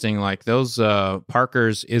interesting. Like those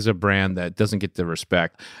Parkers is a brand that doesn't get the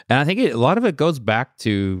respect, and I think a lot of it goes back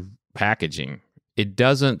to packaging. It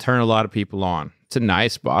doesn't turn a lot of people on. It's a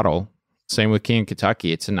nice bottle. Same with King of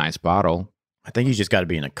Kentucky. It's a nice bottle. I think you just got to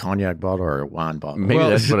be in a cognac bottle or a wine bottle. Maybe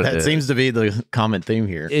that's what that seems to be the common theme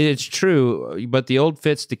here. It's true, but the Old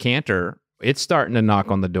Fitz decanter, it's starting to knock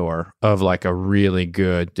on the door of like a really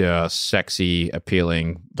good, sexy,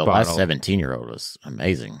 appealing bottle. Last 17-year-old was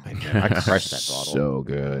amazing. I crushed that bottle. So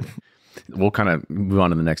good. We'll kind of move on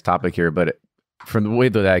to the next topic here, but from the way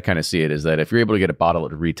that I kind of see it is that if you're able to get a bottle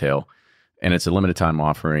at retail and it's a limited time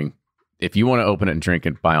offering, if you want to open it and drink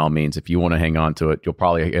it, by all means. If you want to hang on to it, you'll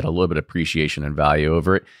probably get a little bit of appreciation and value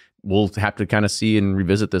over it. We'll have to kind of see and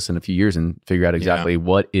revisit this in a few years and figure out exactly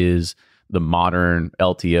what is the modern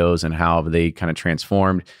LTOs and how have they kind of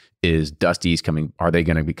transformed. Is Dusty's coming? Are they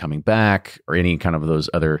going to be coming back, or any kind of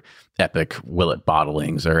those other epic Willet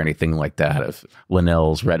bottlings or anything like that? If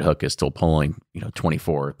Linnell's Red Hook is still pulling, $24,000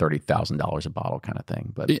 or $30,000 a bottle kind of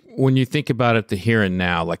thing. But when you think about it, the here and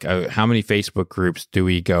now, like how many Facebook groups do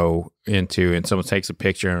we go into, and someone takes a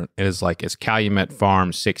picture and it's like, it's Calumet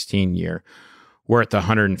Farm 16 year. We're at the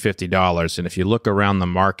 $150. And if you look around the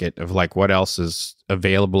market of like what else is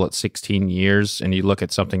available at 16 years, and you look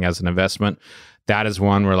at something as an investment, that is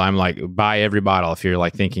one where I'm like, buy every bottle if you're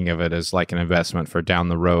like thinking of it as like an investment for down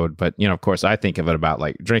the road. But, of course, I think of it about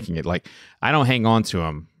like drinking it. Like, I don't hang on to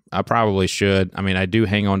them. I probably should. I do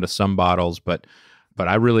hang on to some bottles, but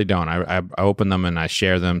I really don't. I open them and I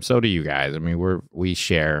share them. So do you guys. We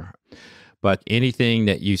share. But anything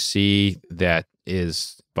that you see that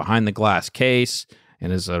is behind the glass case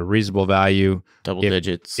and is a reasonable value, double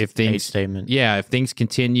digits, if things statement, if things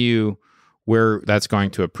continue, that's going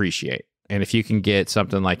to appreciate. And if you can get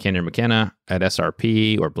something like Henry McKenna at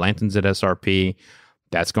SRP or Blanton's at SRP,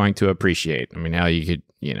 that's going to appreciate. Now you could,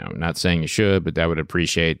 not saying you should, but that would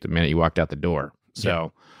appreciate the minute you walked out the door.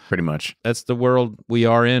 So pretty much that's the world we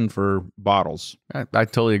are in for bottles. I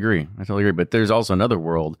totally agree. But there's also another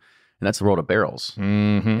world, and that's the world of barrels.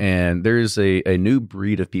 Mm-hmm. And there's a new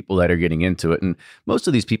breed of people that are getting into it. And most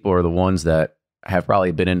of these people are the ones that have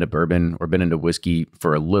probably been into bourbon or been into whiskey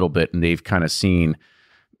for a little bit, and they've kind of seen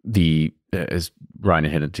as Ryan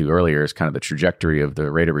had hinted to earlier, is kind of the trajectory of the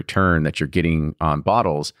rate of return that you're getting on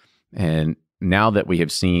bottles. And now that we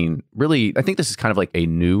have seen, really, I think this is kind of like a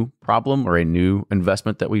new problem or a new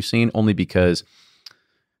investment that we've seen, only because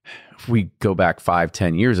if we go back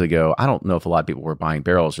 5-10 years ago, I don't know if a lot of people were buying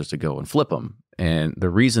barrels just to go and flip them. And the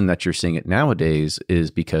reason that you're seeing it nowadays is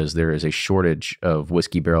because there is a shortage of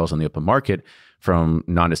whiskey barrels on the open market from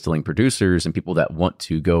non-distilling producers and people that want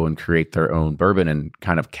to go and create their own bourbon and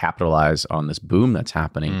kind of capitalize on this boom that's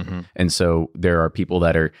happening. Mm-hmm. And so there are people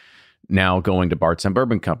that are now going to Bart's and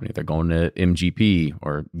Bourbon Company. They're going to MGP,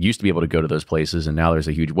 or used to be able to go to those places. And now there's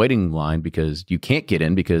a huge waiting line because you can't get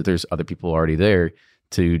in because there's other people already there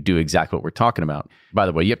to do exactly what we're talking about. By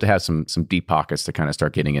the way, you have to have some deep pockets to kind of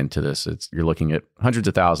start getting into this. You're looking at hundreds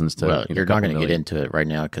of thousands to. Well, you're not going to get into it right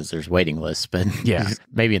now because there's waiting lists, but yeah,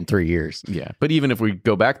 maybe in 3 years. Yeah, but even if we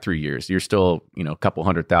go back 3 years, you're still a couple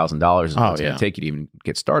 $100,000 is what it's going to take you to even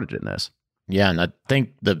get started in this. Yeah, and I think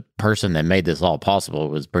the person that made this all possible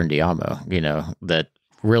was Brendiamo. That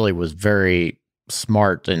really was very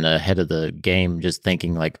smart and ahead of the game, just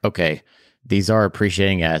thinking like, okay, these are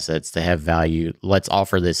appreciating assets. They have value. Let's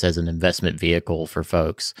offer this as an investment vehicle for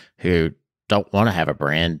folks who don't want to have a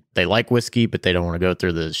brand. They like whiskey, but they don't want to go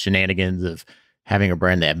through the shenanigans of having a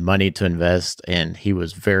brand. They have money to invest. And he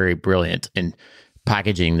was very brilliant in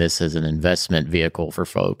packaging this as an investment vehicle for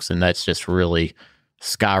folks. And that's just really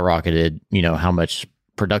skyrocketed, how much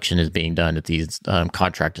production is being done at these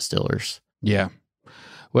contract distillers. Yeah.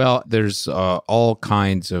 Well, there's all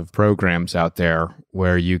kinds of programs out there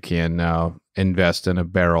where you can invest in a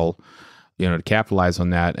barrel, to capitalize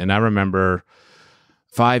on that. And I remember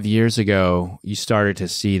 5 years ago, you started to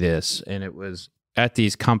see this, and it was at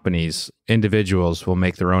these companies, individuals will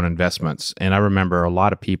make their own investments. And I remember a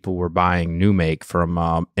lot of people were buying new make from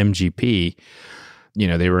MGP.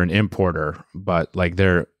 They were an importer, but like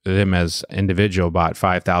them as individual bought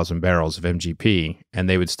 5,000 barrels of MGP, and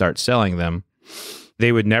they would start selling them.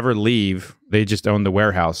 They would never leave. They just owned the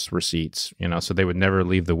warehouse receipts, so they would never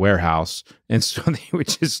leave the warehouse. And so they would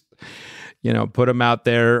just, put them out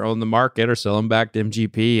there on the market or sell them back to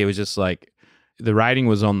MGP. It was just like the writing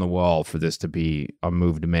was on the wall for this to be a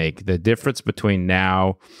move to make. The difference between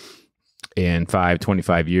now and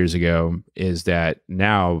 25 years ago is that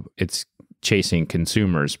now it's chasing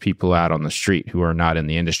consumers, people out on the street who are not in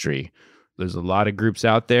the industry. There's a lot of groups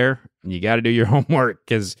out there, and you got to do your homework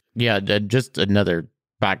because... Yeah, just another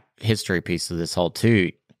back history piece of this whole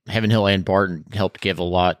too. Heaven Hill and Barton helped give a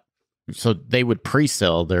lot. So they would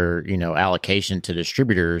pre-sell their, allocation to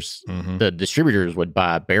distributors. Mm-hmm. The distributors would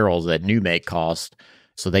buy barrels at new make cost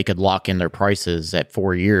so they could lock in their prices at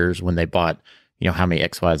 4 years when they bought, how many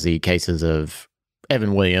XYZ cases of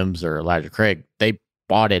Evan Williams or Elijah Craig. They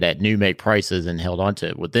bought it at new make prices and held on to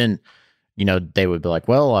it. But then, they would be like,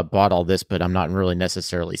 well, I bought all this, but I'm not really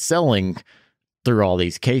necessarily selling through all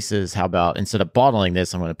these cases. How about instead of bottling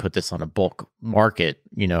this, I'm going to put this on a bulk market,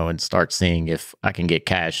 and start seeing if I can get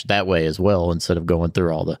cash that way as well, instead of going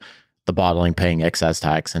through all the bottling, paying excise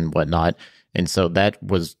tax and whatnot. And so that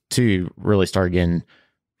was to really start getting,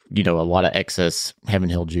 a lot of excess Heaven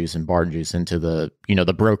Hill juice and Barton juice into the,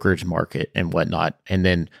 the brokerage market and whatnot. And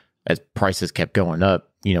then as prices kept going up,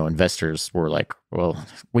 investors were like, well,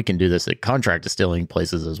 we can do this at contract distilling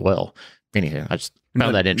places as well. Anyhow, I just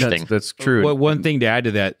found that interesting. That's true. Well, one thing to add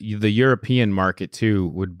to that, the European market too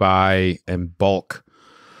would buy in bulk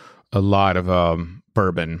a lot of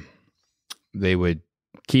bourbon. They would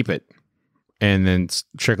keep it and then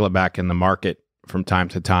trickle it back in the market from time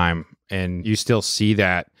to time. And you still see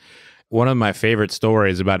that. One of my favorite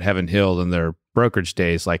stories about Heaven Hill in their brokerage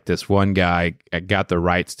days, like this one guy got the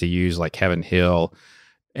rights to use like Heaven Hill,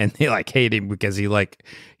 and they like hate him because he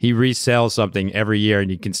resells something every year,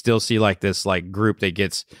 and you can still see like this like group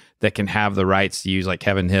that can have the rights to use like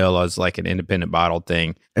Heaven Hill as like an independent bottle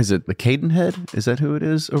thing. Is it the Cadenhead? Is that who it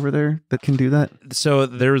is over there that can do that? So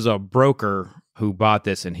there's a broker who bought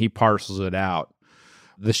this, and he parcels it out.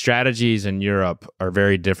 The strategies in Europe are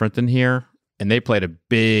very different than here. And they played a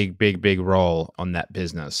big role on that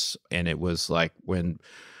business. And it was like when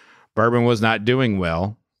bourbon was not doing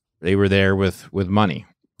well, they were there with money.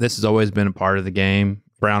 This has always been a part of the game.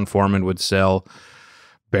 Brown-Forman would sell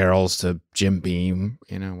barrels to Jim Beam,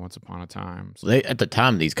 once upon a time. So at the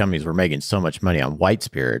time, these companies were making so much money on white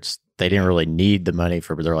spirits, they didn't really need the money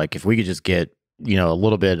they're like, if we could just get, a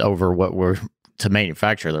little bit over what we're to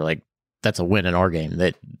manufacture, they're like, that's a win in our game.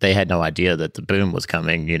 That they had no idea that the boom was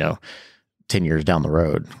coming, 10 years down the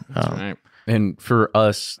road. Right. And for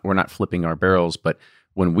us, we're not flipping our barrels, but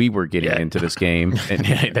when we were getting into this game, and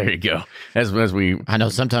there you go. As we, I know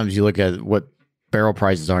sometimes you look at what barrel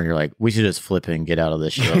prices are, and you're like, we should just flip it and get out of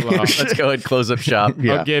this shit. Let's go ahead and close up shop.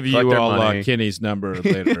 I'll give you Collect our all money. Kenny's number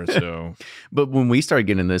later. So, But when we started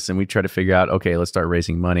getting this and we try to figure out, okay, let's start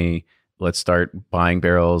raising money, let's start buying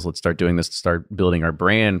barrels, let's start doing this to start building our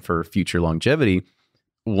brand for future longevity.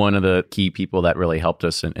 One of the key people that really helped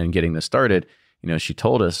us in getting this started, she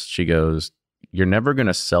told us, she goes, you're never going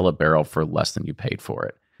to sell a barrel for less than you paid for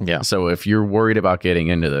it. Yeah. So if you're worried about getting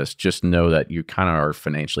into this, just know that you kind of are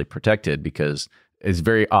financially protected, because it's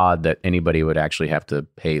very odd that anybody would actually have to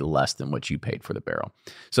pay less than what you paid for the barrel.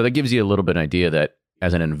 So that gives you a little bit of idea that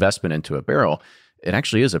as an investment into a barrel, it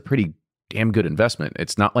actually is a pretty damn good investment.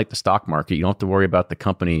 It's not like the stock market. You don't have to worry about the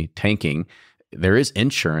company tanking. There is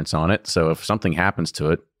insurance on it. So if something happens to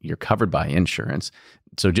it, you're covered by insurance.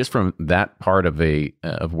 So just from that part of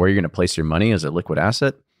of where you're going to place your money as a liquid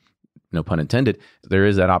asset, no pun intended, there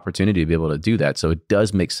is that opportunity to be able to do that. So it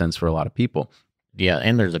does make sense for a lot of people. Yeah,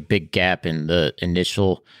 and there's a big gap in the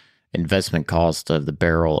initial investment cost of the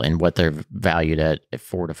barrel and what they're valued at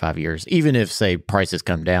 4 to 5 years. Even if, say, prices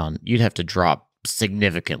come down, you'd have to drop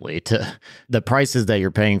significantly to the prices that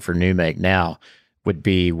you're paying for new make now would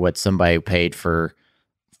be what somebody paid for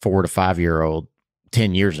 4 to 5 year old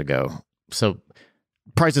 10 years ago. So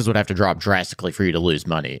prices would have to drop drastically for you to lose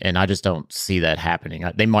money. And I just don't see that happening.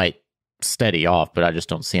 They might steady off, but I just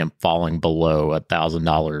don't see them falling below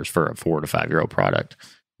 $1,000 for a 4 to 5 year old product.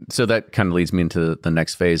 So that kind of leads me into the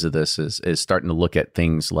next phase of this is starting to look at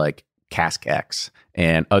things like Cask X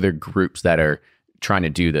and other groups that are trying to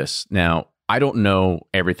do this. Now, I don't know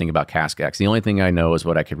everything about Cask X. The only thing I know is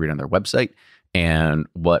what I could read on their website and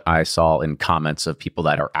what I saw in comments of people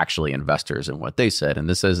that are actually investors and what they said. And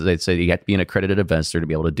this is, they say you have to be an accredited investor to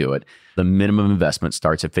be able to do it. The minimum investment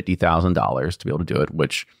starts at $50,000 to be able to do it,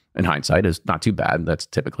 which in hindsight is not too bad. That's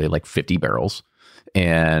typically like 50 barrels.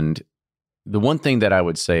 And the one thing that I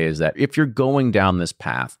would say is that if you're going down this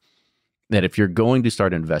path, that if you're going to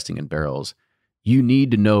start investing in barrels, you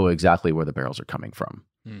need to know exactly where the barrels are coming from.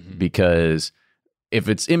 Mm-hmm. Because if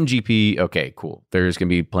it's MGP, okay, cool. There's going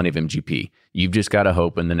to be plenty of MGP. You've just got to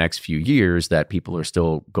hope in the next few years that people are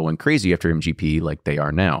still going crazy after MGP like they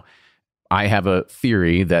are now. I have a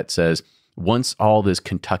theory that says once all this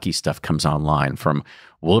Kentucky stuff comes online from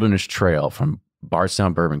Wilderness Trail, from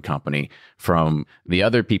Bardstown Bourbon Company, from the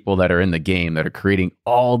other people that are in the game that are creating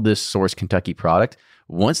all this source Kentucky product,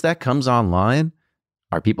 once that comes online,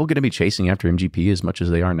 are people going to be chasing after MGP as much as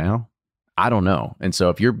they are now? I don't know. And so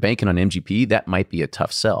if you're banking on MGP, that might be a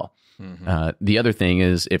tough sell. Mm-hmm. The other thing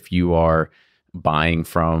is if you are buying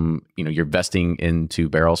from, you're investing into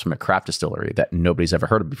barrels from a craft distillery that nobody's ever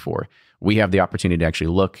heard of before. We have the opportunity to actually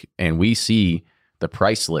look and we see the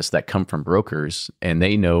price lists that come from brokers and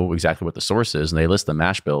they know exactly what the source is and they list the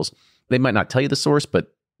mash bills. They might not tell you the source,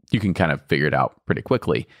 but you can kind of figure it out pretty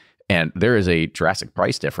quickly. And there is a drastic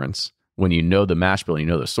price difference when you know the mash bill and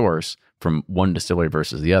you know the source from one distillery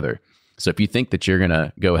versus the other. So if you think that you're going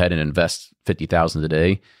to go ahead and invest $50,000 a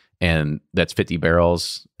day, and that's 50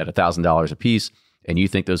 barrels at $1,000 a piece, and you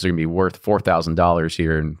think those are going to be worth $4,000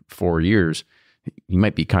 here in 4 years, you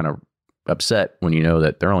might be kind of upset when you know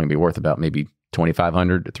that they're only going to be worth about maybe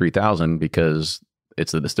 $2,500 to $3,000 because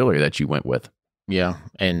it's the distillery that you went with. Yeah,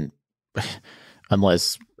 and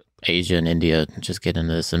unless Asia and India just get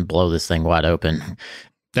into this and blow this thing wide open,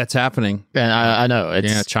 that's happening. And I know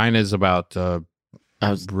it's China's about. I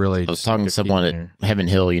was talking to someone at Heaven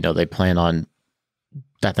Hill. They plan on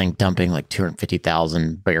that thing dumping like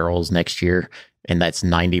 250,000 barrels next year, and that's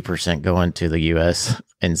 90% going to the U.S.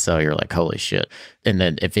 And so you're like, holy shit. And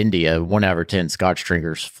then if India, 1 out of 10 Scotch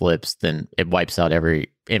drinkers flips, then it wipes out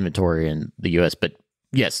every inventory in the U.S. But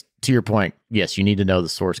yes, to your point, yes, you need to know the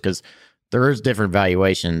source because there is different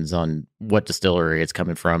valuations on what distillery it's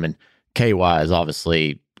coming from, and KY is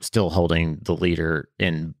obviously still holding the leader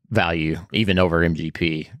in value, even over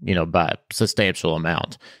MGP, by a substantial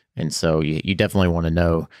amount. And so you definitely want to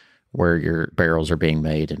know where your barrels are being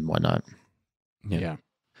made and whatnot. Yeah.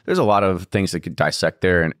 There's a lot of things that could dissect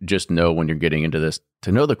there, and just know when you're getting into this,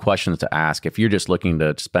 to know the questions to ask. If you're just looking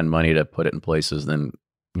to spend money to put it in places, then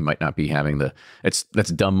you might not be having that's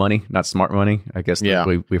dumb money, not smart money. I guess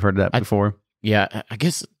we've heard that before. Yeah. I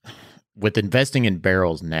guess with investing in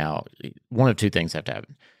barrels now, one of two things have to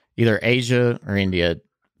happen. Either Asia or India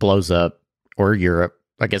blows up, or Europe.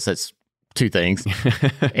 I guess that's two things.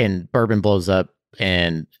 And bourbon blows up,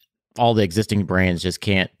 and all the existing brands just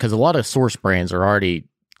can't, because a lot of source brands are already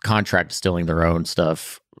contract distilling their own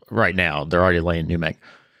stuff right now. They're already laying new make.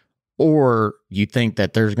 Or you think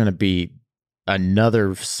that there's going to be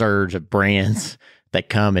another surge of brands that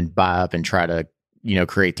come and buy up and try to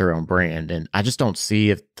create their own brand. And I just don't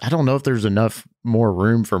know if there's enough more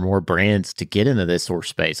room for more brands to get into this sort of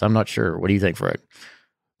space. I'm not sure. What do you think, Fred?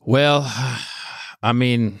 Well, I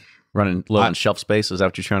mean, Running low on shelf space, is that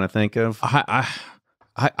what you're trying to think of?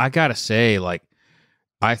 I gotta say, like,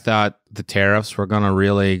 I thought the tariffs were gonna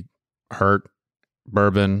really hurt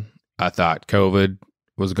bourbon. I thought COVID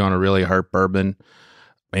was gonna really hurt bourbon,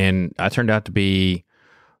 and I turned out to be.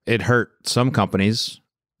 It hurt some companies,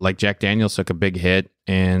 like Jack Daniel's took a big hit,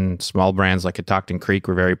 and small brands like Catoctin Creek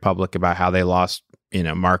were very public about how they lost,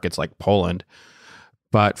 markets like Poland.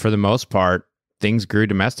 But for the most part, things grew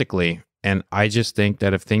domestically. And I just think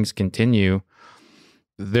that if things continue,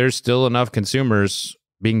 there's still enough consumers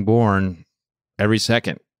being born every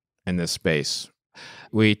second in this space.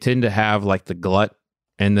 We tend to have like the glut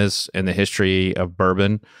in the history of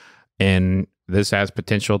bourbon, and this has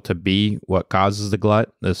potential to be what causes the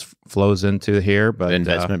glut. This flows into here, but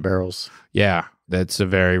investment barrels. Yeah, that's a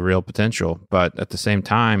very real potential. But at the same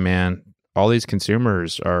time, man, all these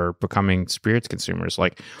consumers are becoming spirits consumers.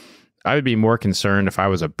 Like, I would be more concerned if I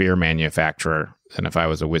was a beer manufacturer than if I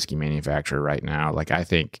was a whiskey manufacturer right now. Like, I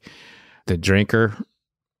think the drinker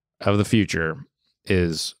of the future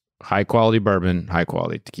is high quality bourbon, high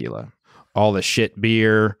quality tequila. All the shit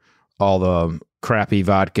beer, all the crappy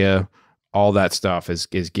vodka, all that stuff is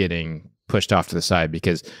getting pushed off to the side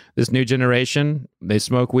because this new generation, they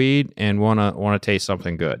smoke weed and want to taste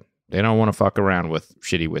something good. They don't want to fuck around with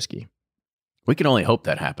shitty whiskey. We can only hope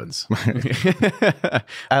that happens.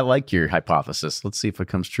 I like your hypothesis. Let's see if it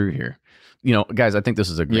comes true here. Guys, I think this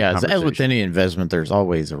is a great conversation. As with any investment, there's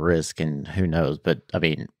always a risk, and who knows. But, I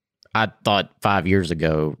mean, I thought 5 years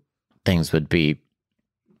ago things would be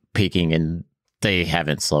peaking, and they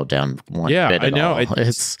haven't slowed down one bit at I know. all.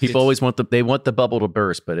 People always want the bubble to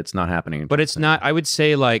burst, but it's not happening. But it's not. I would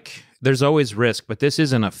say, like, there's always risk, but this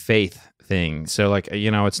isn't a faith thing. So, like,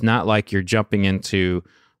 it's not like you're jumping into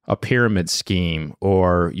a pyramid scheme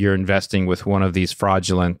or you're investing with one of these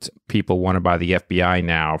fraudulent people wanted by the FBI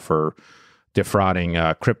now for defrauding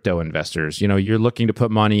crypto investors. You're looking to put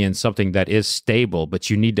money in something that is stable, but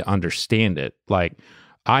you need to understand it. Like,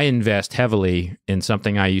 I invest heavily in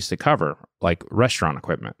something I used to cover, like restaurant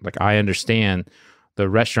equipment. Like, I understand the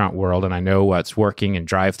restaurant world and I know what's working and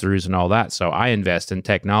drive-thrus and all that. So I invest in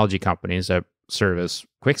technology companies that service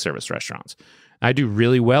quick service restaurants. I do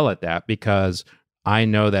really well at that because I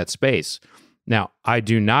know that space. Now, I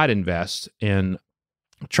do not invest in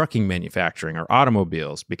trucking manufacturing or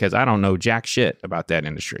automobiles because I don't know jack shit about that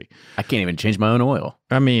industry. I can't even change my own oil.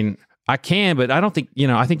 I mean, I can, but I don't think,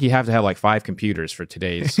 I think you have to have like 5 computers for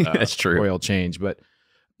today's That's true. oil change. But,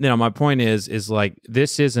 my point is like,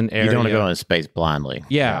 this is an area. You don't want to go in space blindly.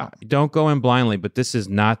 Yeah, don't go in blindly, but this is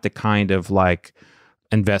not the kind of like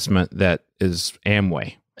investment that is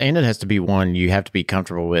Amway. And it has to be one you have to be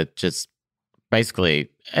comfortable with, just basically,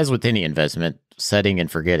 as with any investment, setting and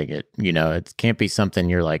forgetting it. It can't be something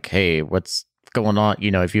you're like, hey, what's going on?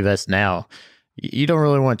 If you invest now, you don't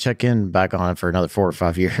really want to check in back on it for another 4 or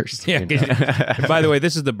 5 years. Yeah. By the way,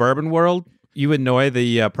 this is the bourbon world. You annoy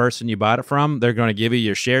the person you bought it from, they're going to give you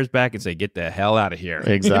your shares back and say, get the hell out of here.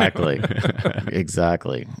 Exactly.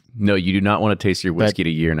 Exactly. No, you do not want to taste your whiskey at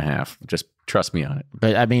a year and a half. Just trust me on it.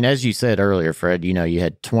 But I mean, as you said earlier, Fred, you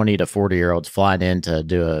had 20 to 40-year-olds flying in to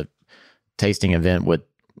do a tasting event with,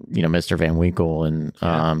 Mr. Van Winkle. And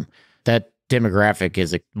that demographic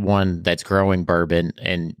is one that's growing bourbon,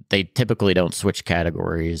 and they typically don't switch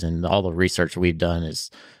categories. And all the research we've done is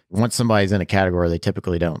once somebody's in a category, they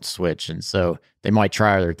typically don't switch. And so they might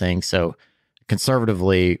try other things. So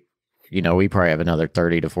conservatively, we probably have another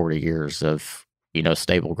 30 to 40 years of,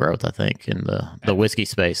 stable growth, I think, in the whiskey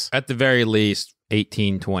space. At the very least,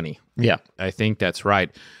 18, 20. Yeah. I think that's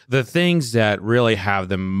right. The things that really have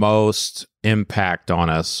the most impact on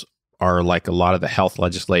us are like a lot of the health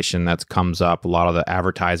legislation that comes up, a lot of the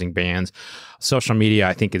advertising bans. Social media,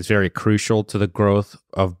 I think, is very crucial to the growth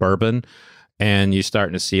of bourbon. And you're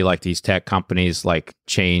starting to see like these tech companies like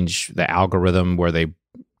change the algorithm where they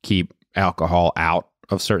keep alcohol out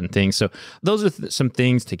of certain things. So those are some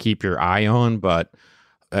things to keep your eye on. But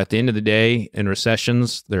at the end of the day, in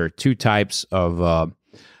recessions, there are 2 types of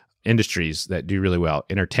industries that do really well: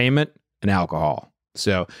 entertainment and alcohol.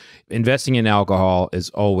 So investing in alcohol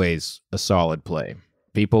is always a solid play.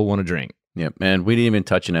 People want to drink. Yep. And we didn't even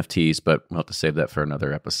touch NFTs, but we'll have to save that for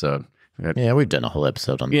another episode. Yeah, we've done a whole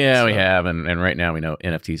episode on that. Yeah, we have. And right now we know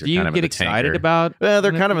NFTs are kind of in the tank. Do you get excited about? Well,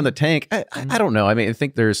 they're kind of in the tank. I don't know. I mean, I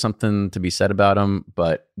think there's something to be said about them,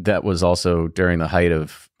 but that was also during the height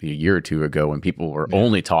of a year or 2 ago when people were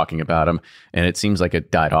only talking about them. And it seems like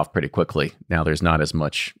it died off pretty quickly. Now there's not as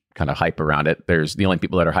much kind of hype around it. The only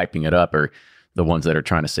people that are hyping it up are the ones that are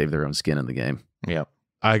trying to save their own skin in the game. Yep.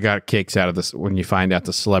 I got kicks out of this when you find out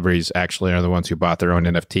the celebrities actually are the ones who bought their own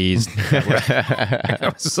NFTs. I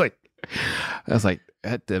was like,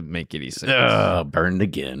 that didn't make any sense. Burned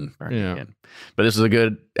again. Again. But this is a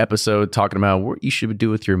good episode talking about what you should do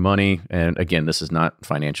with your money. And again, this is not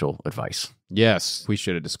financial advice. Yes, we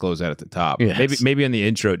should have disclosed that at the top. Yes. Maybe in the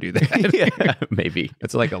intro do that. Yeah, maybe.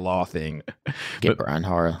 It's like a law thing. Get Brian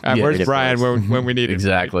Hara. Where's Brian when we need him?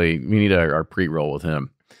 Exactly. We need our pre-roll with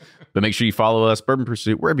him. But make sure you follow us, Bourbon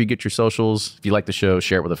Pursuit, wherever you get your socials. If you like the show,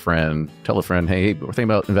 share it with a friend. Tell a friend, hey, we're thinking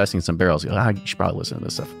about investing in some barrels. You should probably listen to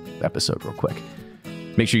this episode real quick.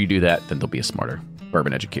 Make sure you do that. Then they'll be a smarter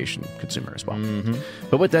bourbon education consumer as well.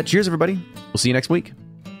 But with that, cheers, everybody. We'll see you next week.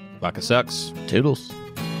 Vodka sucks. Toodles.